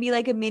never going to be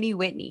like a mini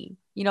Whitney.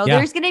 You know, Yeah.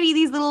 there's going to be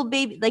these little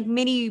baby, like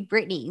mini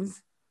Britneys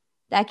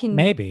that can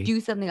Maybe. do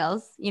something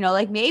else. You know,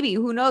 like maybe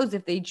who knows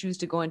if they choose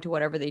to go into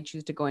whatever they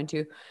choose to go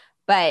into,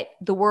 but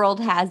the world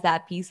has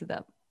that piece of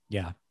them,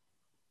 Yeah.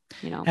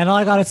 you know? And all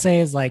I gotta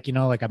say is like, you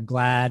know, like I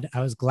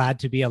was glad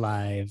to be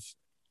alive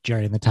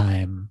during the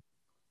time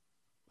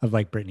of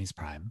like Britney's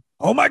prime.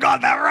 Oh my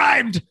God, that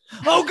rhymed.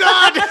 Oh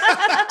God.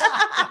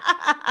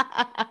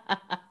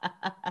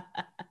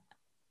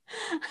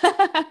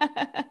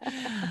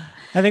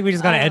 I think we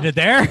just gotta end it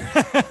there.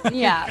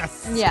 Yeah.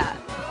 Yeah.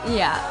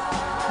 Yeah.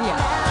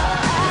 Yeah.